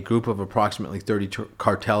 a group of approximately 30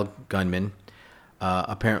 cartel gunmen,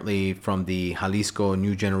 apparently from the Jalisco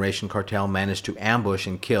New Generation Cartel, managed to ambush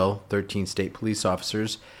and kill 13 state police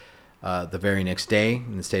officers. The very next day,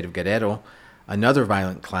 in the state of Guerrero, another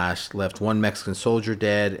violent clash left one Mexican soldier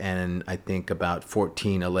dead and I think about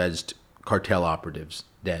 14 alleged cartel operatives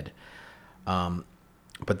dead.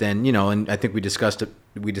 But then, and I think we discussed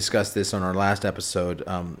this on our last episode.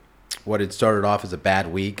 What had started off as a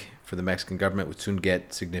bad week for the Mexican government would soon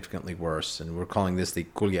get significantly worse. And we're calling this the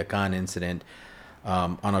Culiacan incident.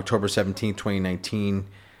 On October 17, 2019,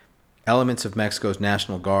 elements of Mexico's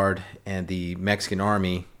National Guard and the Mexican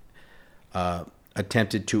Army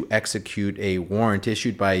attempted to execute a warrant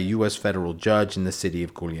issued by a U.S. federal judge in the city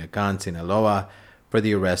of Culiacan, Sinaloa, for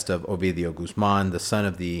the arrest of Ovidio Guzman, the son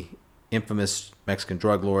of the infamous Mexican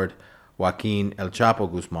drug lord Joaquin El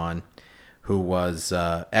Chapo Guzman, who was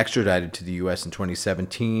extradited to the U.S. in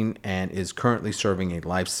 2017 and is currently serving a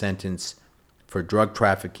life sentence for drug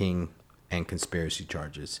trafficking and conspiracy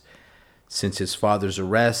charges. Since his father's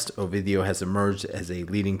arrest, Ovidio has emerged as a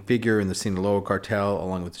leading figure in the Sinaloa cartel,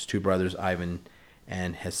 along with his two brothers, Ivan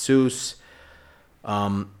and Jesus.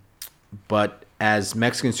 But as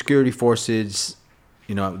Mexican security forces,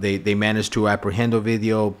 they managed to apprehend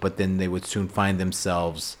Ovidio, but then they would soon find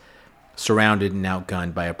themselves surrounded and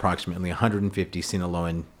outgunned by approximately 150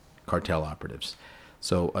 Sinaloan cartel operatives.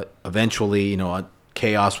 So eventually,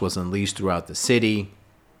 chaos was unleashed throughout the city,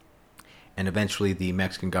 and eventually the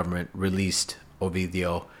Mexican government released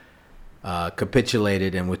Ovidio,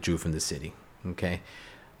 capitulated, and withdrew from the city. Okay,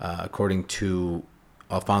 according to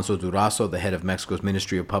Alfonso Durazo, the head of Mexico's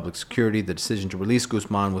Ministry of Public Security, the decision to release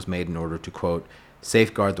Guzman was made in order to, quote,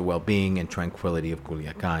 safeguard the well-being and tranquility of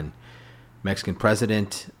Culiacan. Mexican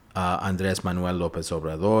President Andrés Manuel López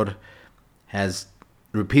Obrador has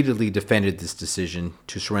repeatedly defended this decision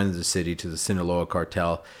to surrender the city to the Sinaloa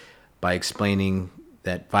cartel by explaining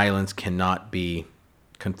that violence cannot be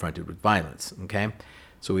confronted with violence. Okay,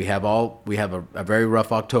 so we have a very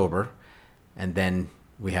rough October, and then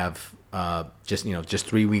we have just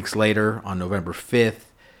 3 weeks later, on November 5th,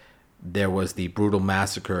 there was the brutal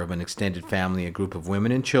massacre of an extended family, a group of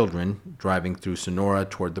women and children, driving through Sonora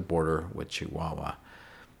toward the border with Chihuahua.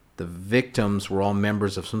 The victims were all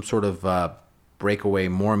members of some sort of breakaway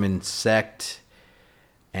Mormon sect,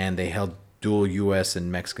 and they held dual U.S.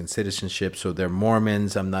 and Mexican citizenship. So they're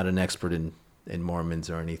Mormons. I'm not an expert in Mormons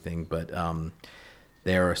or anything, but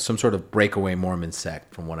they're some sort of breakaway Mormon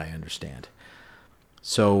sect, from what I understand.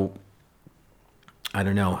 So, I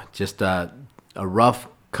don't know, just a rough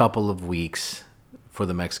couple of weeks for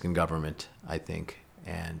the Mexican government, I think.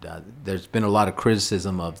 And there's been a lot of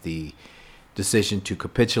criticism of the decision to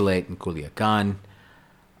capitulate in Culiacan.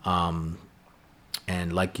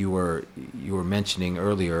 And like you were mentioning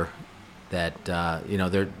earlier, that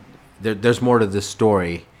there's more to this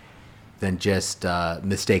story than just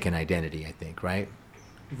mistaken identity, I think, right?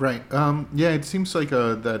 Right. It seems like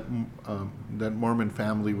that Mormon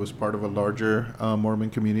family was part of a larger Mormon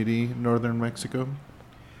community in northern Mexico,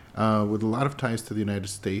 with a lot of ties to the United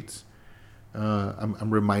States. I'm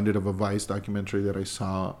reminded of a Vice documentary that I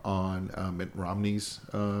saw on Mitt Romney's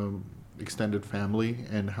extended family,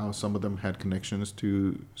 and how some of them had connections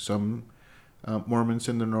to some Mormons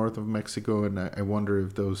in the north of Mexico, and I wonder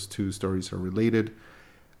if those two stories are related.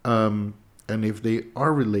 And if they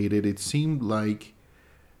are related, it seemed like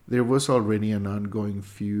there was already an ongoing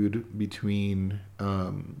feud between,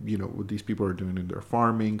 what these people are doing in their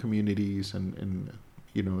farming communities and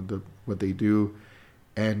what they do,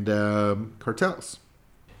 and cartels.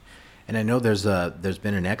 And I know there's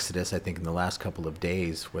been an exodus, I think, in the last couple of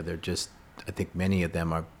days, where I think many of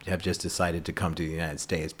them have just decided to come to the United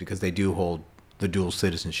States because they do hold the dual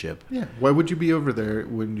citizenship. Yeah. Why would you be over there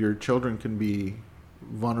when your children can be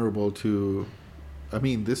vulnerable to? I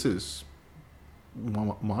mean, this is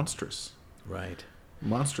monstrous. Right.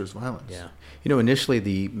 Monstrous violence. Yeah. Initially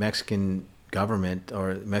the Mexican government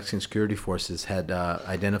or Mexican security forces had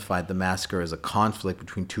identified the massacre as a conflict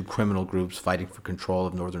between two criminal groups fighting for control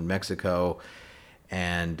of northern Mexico.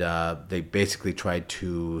 And they basically tried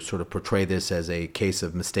to sort of portray this as a case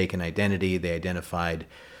of mistaken identity. They identified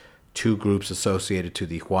two groups associated to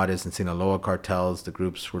the Juarez and Sinaloa cartels. The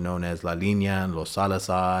groups were known as La Línea and Los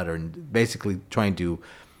Salazar, and basically trying to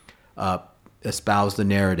espouse the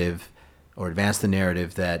narrative or advance the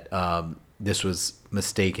narrative that this was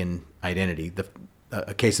mistaken identity,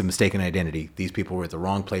 a case of mistaken identity. These people were at the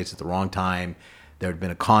wrong place at the wrong time. There had been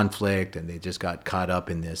a conflict, and they just got caught up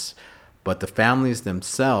in this. But the families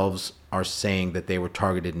themselves are saying that they were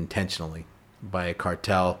targeted intentionally by a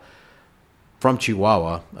cartel from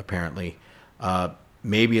Chihuahua, apparently,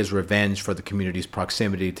 maybe as revenge for the community's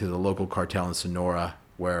proximity to the local cartel in Sonora,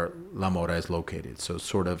 where La Mora is located. So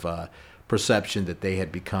sort of a perception that they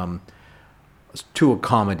had become too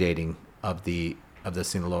accommodating of the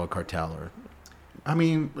Sinaloa cartel. I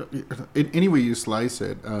mean, any way you slice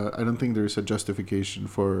it, I don't think there's a justification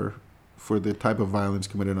for the type of violence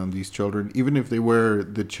committed on these children, even if they were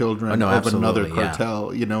the children of another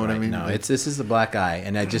cartel. Yeah. You know what I mean? No, this is the black eye,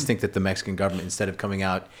 and I just think that the Mexican government, instead of coming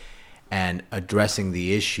out and addressing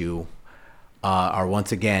the issue, are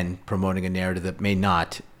once again promoting a narrative that may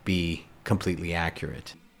not be completely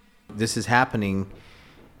accurate. This is happening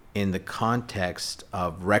in the context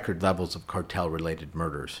of record levels of cartel-related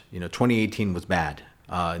murders. 2018 was bad,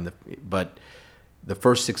 but the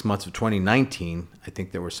first 6 months of 2019, I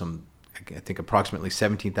think there were approximately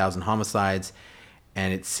 17,000 homicides,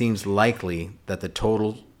 and it seems likely that the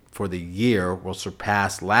total for the year will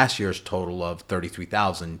surpass last year's total of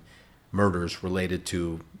 33,000 murders related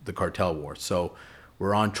to the cartel war. So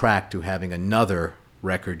we're on track to having another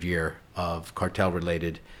record year of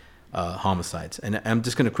cartel-related homicides. And I'm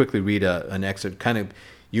just going to quickly read an excerpt. Kind of,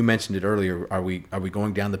 you mentioned it earlier. Are we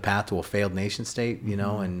going down the path to a failed nation state?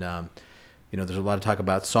 And there's a lot of talk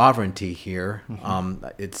about sovereignty here.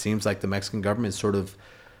 It seems like the Mexican government is sort of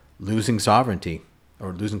losing sovereignty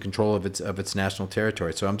or losing control of its national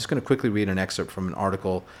territory. So I'm just going to quickly read an excerpt from an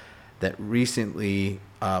article that recently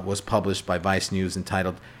was published by Vice News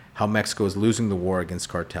entitled "How Mexico is Losing the War Against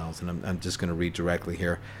Cartels." And I'm just going to read directly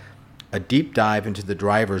here. A deep dive into the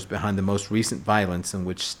drivers behind the most recent violence in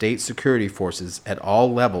which state security forces at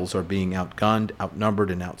all levels are being outgunned,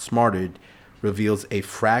 outnumbered, and outsmarted reveals a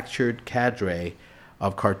fractured cadre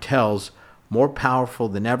of cartels more powerful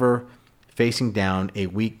than ever, facing down a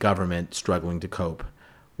weak government struggling to cope.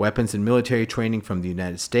 Weapons and military training from the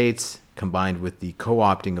United States, combined with the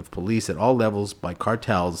co-opting of police at all levels by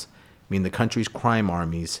cartels, mean the country's crime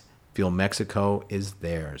armies feel Mexico is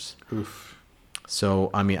theirs. Oof. So,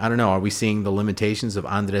 I don't know. Are we seeing the limitations of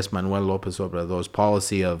Andrés Manuel López Obrador's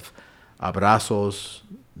policy of abrazos,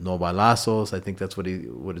 no balazos? I think that's what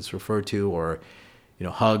it's referred to, or,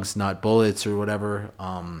 hugs, not bullets, or whatever.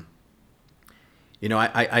 I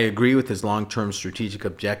agree with his long-term strategic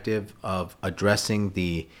objective of addressing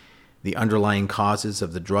the underlying causes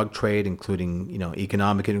of the drug trade, including,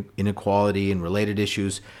 economic inequality and related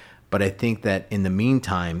issues. But I think that in the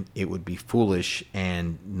meantime, it would be foolish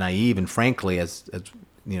and naive, and frankly, as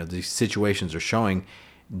these situations are showing,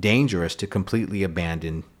 dangerous to completely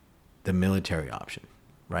abandon the military option,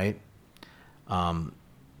 right?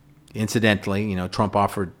 Incidentally, Trump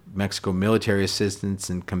offered Mexico military assistance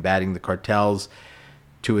in combating the cartels.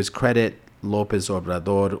 To his credit, López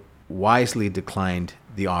Obrador wisely declined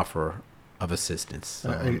the offer of assistance.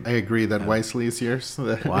 I agree that wisely is yours.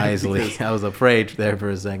 Wisely. I was afraid there for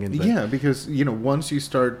a second. But. Yeah, because, once you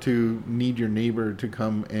start to need your neighbor to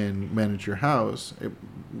come and manage your house,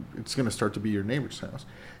 it's going to start to be your neighbor's house.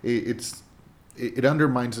 It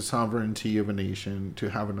undermines the sovereignty of a nation to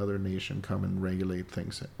have another nation come and regulate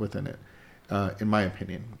things within it, in my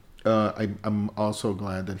opinion. I'm also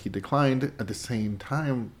glad that he declined. At the same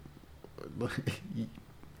time,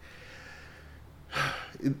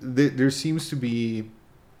 there seems to be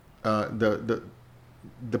the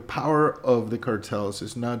power of the cartels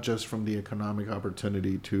is not just from the economic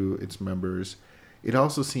opportunity to its members. It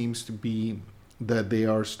also seems to be that they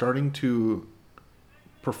are starting to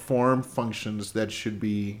perform functions that should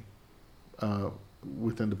be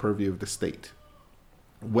within the purview of the state.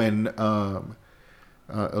 When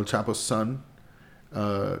El Chapo's son,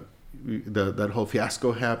 that whole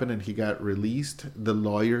fiasco happened and he got released, the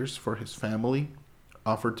lawyers for his family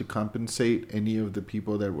offered to compensate any of the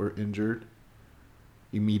people that were injured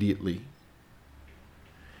immediately.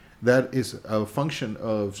 That is a function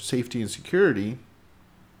of safety and security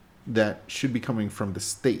that should be coming from the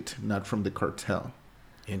state, not from the cartel.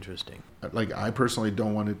 Interesting. Like, I personally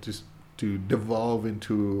don't want it to devolve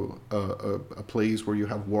into a place where you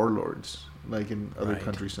have warlords, like in other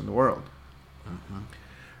countries in the world. Mm-hmm.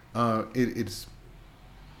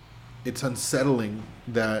 It's unsettling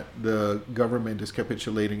that the government is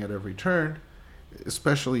capitulating at every turn,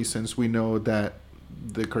 especially since we know that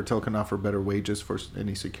the cartel can offer better wages for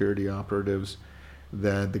any security operatives,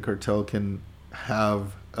 that the cartel can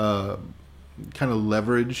have kind of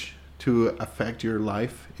leverage to affect your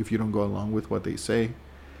life if you don't go along with what they say.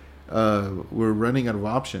 We're running out of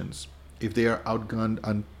options. If they are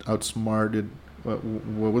outgunned, outsmarted,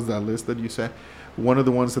 what was that list that you said? One of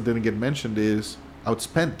the ones that didn't get mentioned is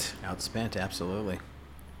outspent. Outspent, absolutely.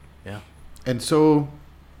 Yeah. And so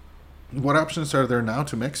what options are there now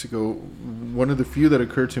to Mexico? One of the few that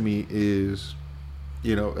occurred to me is,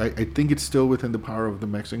 I think it's still within the power of the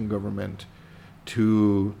Mexican government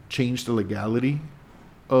to change the legality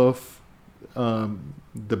of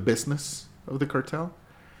the business of the cartel.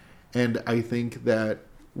 And I think that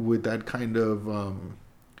with that kind of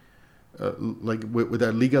with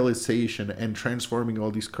that legalization and transforming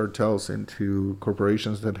all these cartels into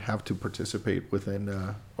corporations that have to participate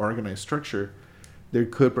within organized structure, there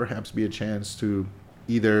could perhaps be a chance to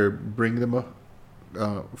either bring them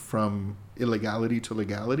from illegality to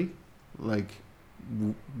legality, like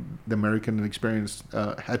the American experience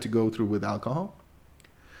had to go through with alcohol,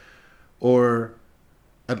 or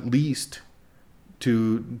at least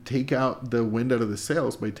to take out the wind out of the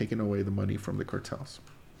sails by taking away the money from the cartels.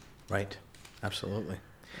 Right. Absolutely.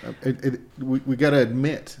 We got to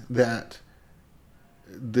admit that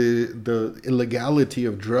the illegality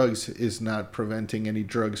of drugs is not preventing any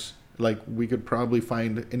drugs. Like, we could probably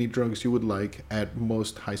find any drugs you would like at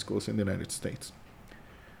most high schools in the United States.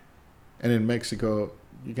 And in Mexico,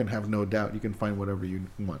 you can have no doubt you can find whatever you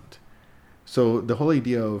want. So the whole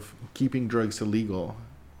idea of keeping drugs illegal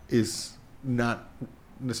is not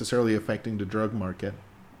necessarily affecting the drug market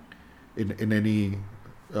in any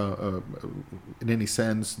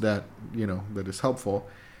sense that, you know, that is helpful.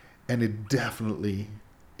 And it definitely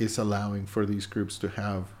is allowing for these groups to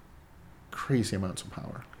have crazy amounts of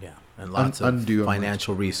power. Yeah, and lots of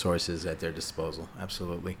financial resources at their disposal.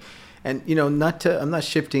 Absolutely. And, you know, I'm not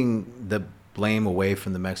shifting the blame away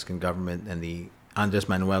from the Mexican government and the Andrés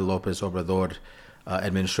Manuel López Obrador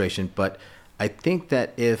administration, but I think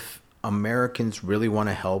that if Americans really want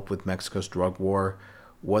to help with Mexico's drug war,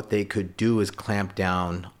 what they could do is clamp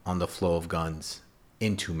down on the flow of guns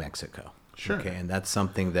into Mexico. Sure. Okay, and that's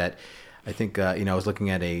something that I think, I was looking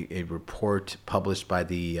at a report published by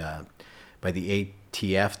the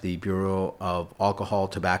ATF, the Bureau of Alcohol,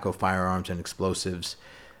 Tobacco, Firearms, and Explosives.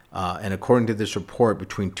 And according to this report,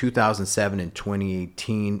 between 2007 and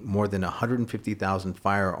 2018, more than 150,000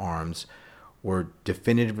 firearms were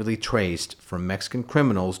definitively traced from Mexican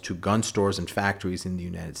criminals to gun stores and factories in the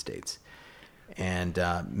United States. And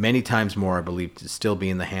many times more are believed to still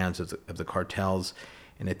be in the hands of the cartels.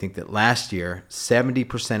 And I think that last year,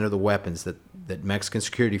 70% of the weapons that Mexican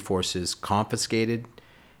security forces confiscated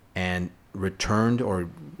and returned or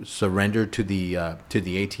surrendered to the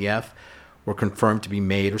ATF were confirmed to be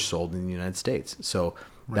made or sold in the United States. So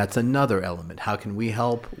that's another element. How can we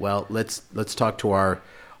help? Well, let's talk to our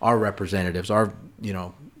representatives, our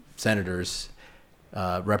senators,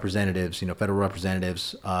 representatives, federal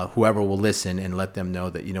representatives, whoever will listen, and let them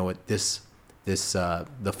know that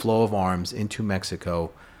the flow of arms into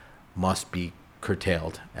Mexico must be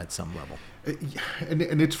curtailed at some level.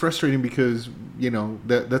 And it's frustrating because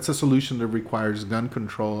that's a solution that requires gun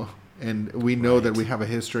control, and we know that we have a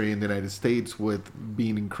history in the United States with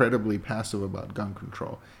being incredibly passive about gun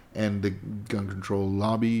control, and the gun control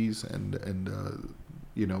lobbies and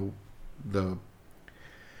the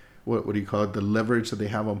what do you call it, the leverage that they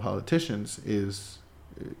have on politicians is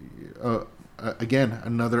again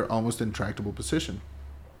another almost intractable position.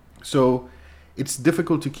 So it's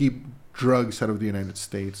difficult to keep drugs out of the United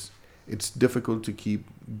States. It's difficult to keep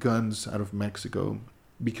guns out of Mexico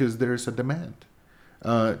because there's a demand.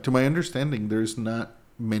 To my understanding, there's not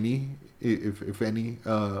many, if any,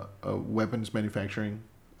 weapons manufacturing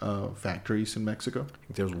factories in Mexico. I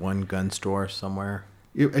think there's one gun store somewhere.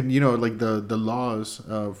 And like the laws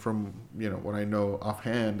from what I know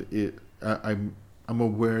offhand, I'm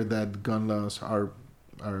aware that gun laws are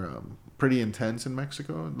pretty intense in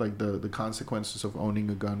Mexico. Like the consequences of owning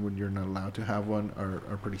a gun when you're not allowed to have one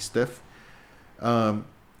are pretty stiff. And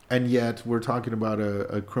yet we're talking about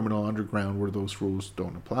a criminal underground where those rules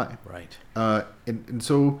don't apply. Right. And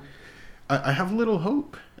so I have little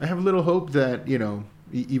hope. I have little hope that,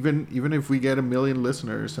 even if we get 1 million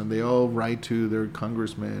listeners and they all write to their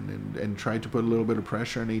congressman and try to put a little bit of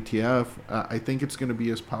pressure on ATF, I think it's going to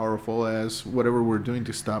be as powerful as whatever we're doing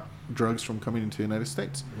to stop drugs from coming into the United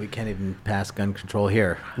States. We can't even pass gun control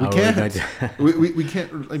here. We can't. We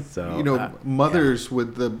can't. Mothers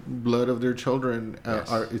with the blood of their children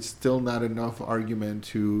it's still not enough argument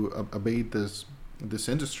to abate this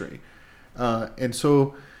industry, and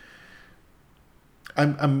so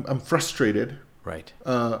I'm frustrated. Right.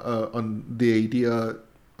 On the idea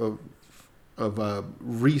of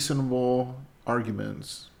reasonable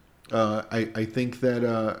arguments. I think that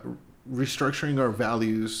restructuring our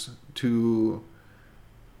values to,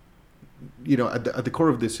 at the core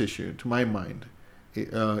of this issue, to my mind,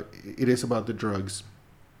 it is about the drugs.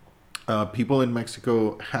 People in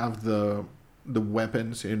Mexico have the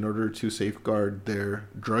weapons in order to safeguard their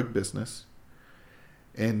drug business.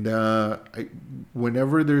 And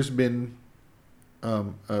whenever there's been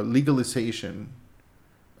legalization,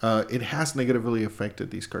 it has negatively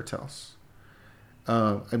affected these cartels,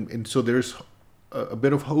 and so there's a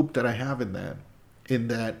bit of hope that I have in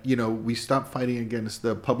that we stop fighting against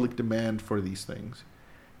the public demand for these things,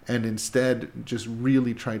 and instead just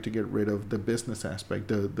really try to get rid of the business aspect,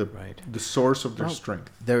 the source of their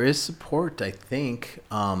strength. There is support, I think,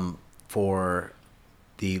 for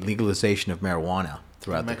the legalization of marijuana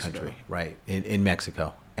throughout the country, right? In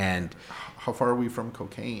Mexico. And how far are we from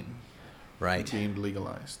cocaine? Right. Being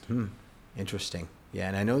legalized. Interesting. Yeah,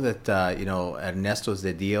 and I know that Ernesto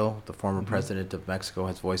Zedillo, the former president of Mexico,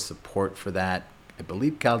 has voiced support for that I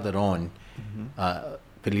believe Calderon,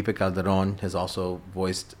 Felipe Calderon, has also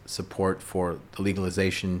voiced support for the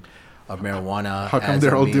legalization of marijuana. How come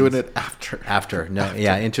they're all doing it after? After. No,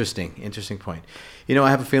 yeah, interesting point. I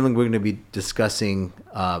have a feeling we're going to be discussing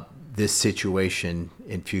this situation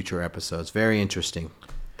in future episodes. Very interesting.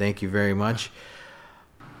 Thank you very much.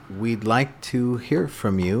 We'd like to hear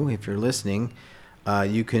from you if you're listening.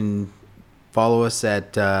 You can follow us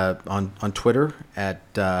at on Twitter at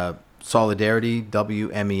Solidarity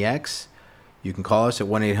WMEX. You can call us at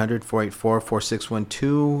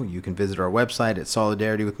 1-800-484-4612. You can visit our website at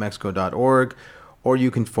solidaritywithmexico.org, or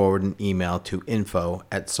you can forward an email to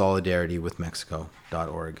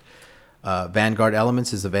info@solidaritywithmexico.org. Vanguard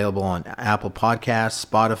Elements is available on Apple Podcasts,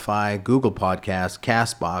 Spotify, Google Podcasts,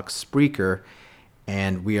 CastBox, Spreaker,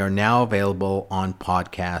 and we are now available on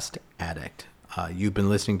Podcast Addict. You've been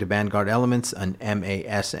listening to Vanguard Elements, an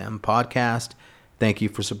MASM podcast. Thank you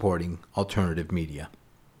for supporting alternative media.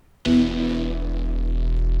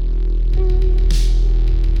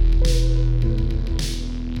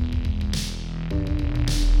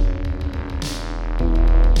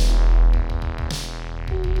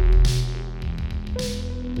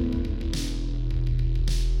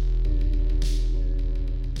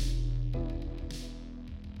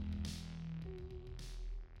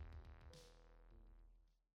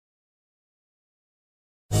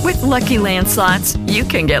 With Lucky Land Slots, you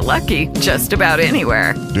can get lucky just about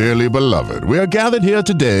anywhere. Dearly beloved, we are gathered here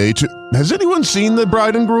today to... Has anyone seen the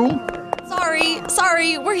bride and groom?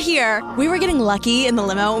 Sorry, we're here. We were getting lucky in the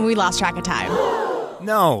limo and we lost track of time.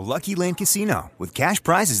 No, Lucky Land Casino, with cash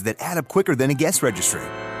prizes that add up quicker than a guest registry.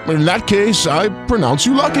 In that case, I pronounce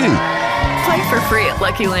you lucky. Play for free at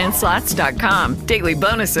LuckyLandSlots.com. Daily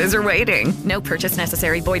bonuses are waiting. No purchase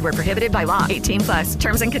necessary. Void where prohibited by law. 18+.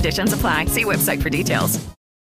 Terms and conditions apply. See website for details.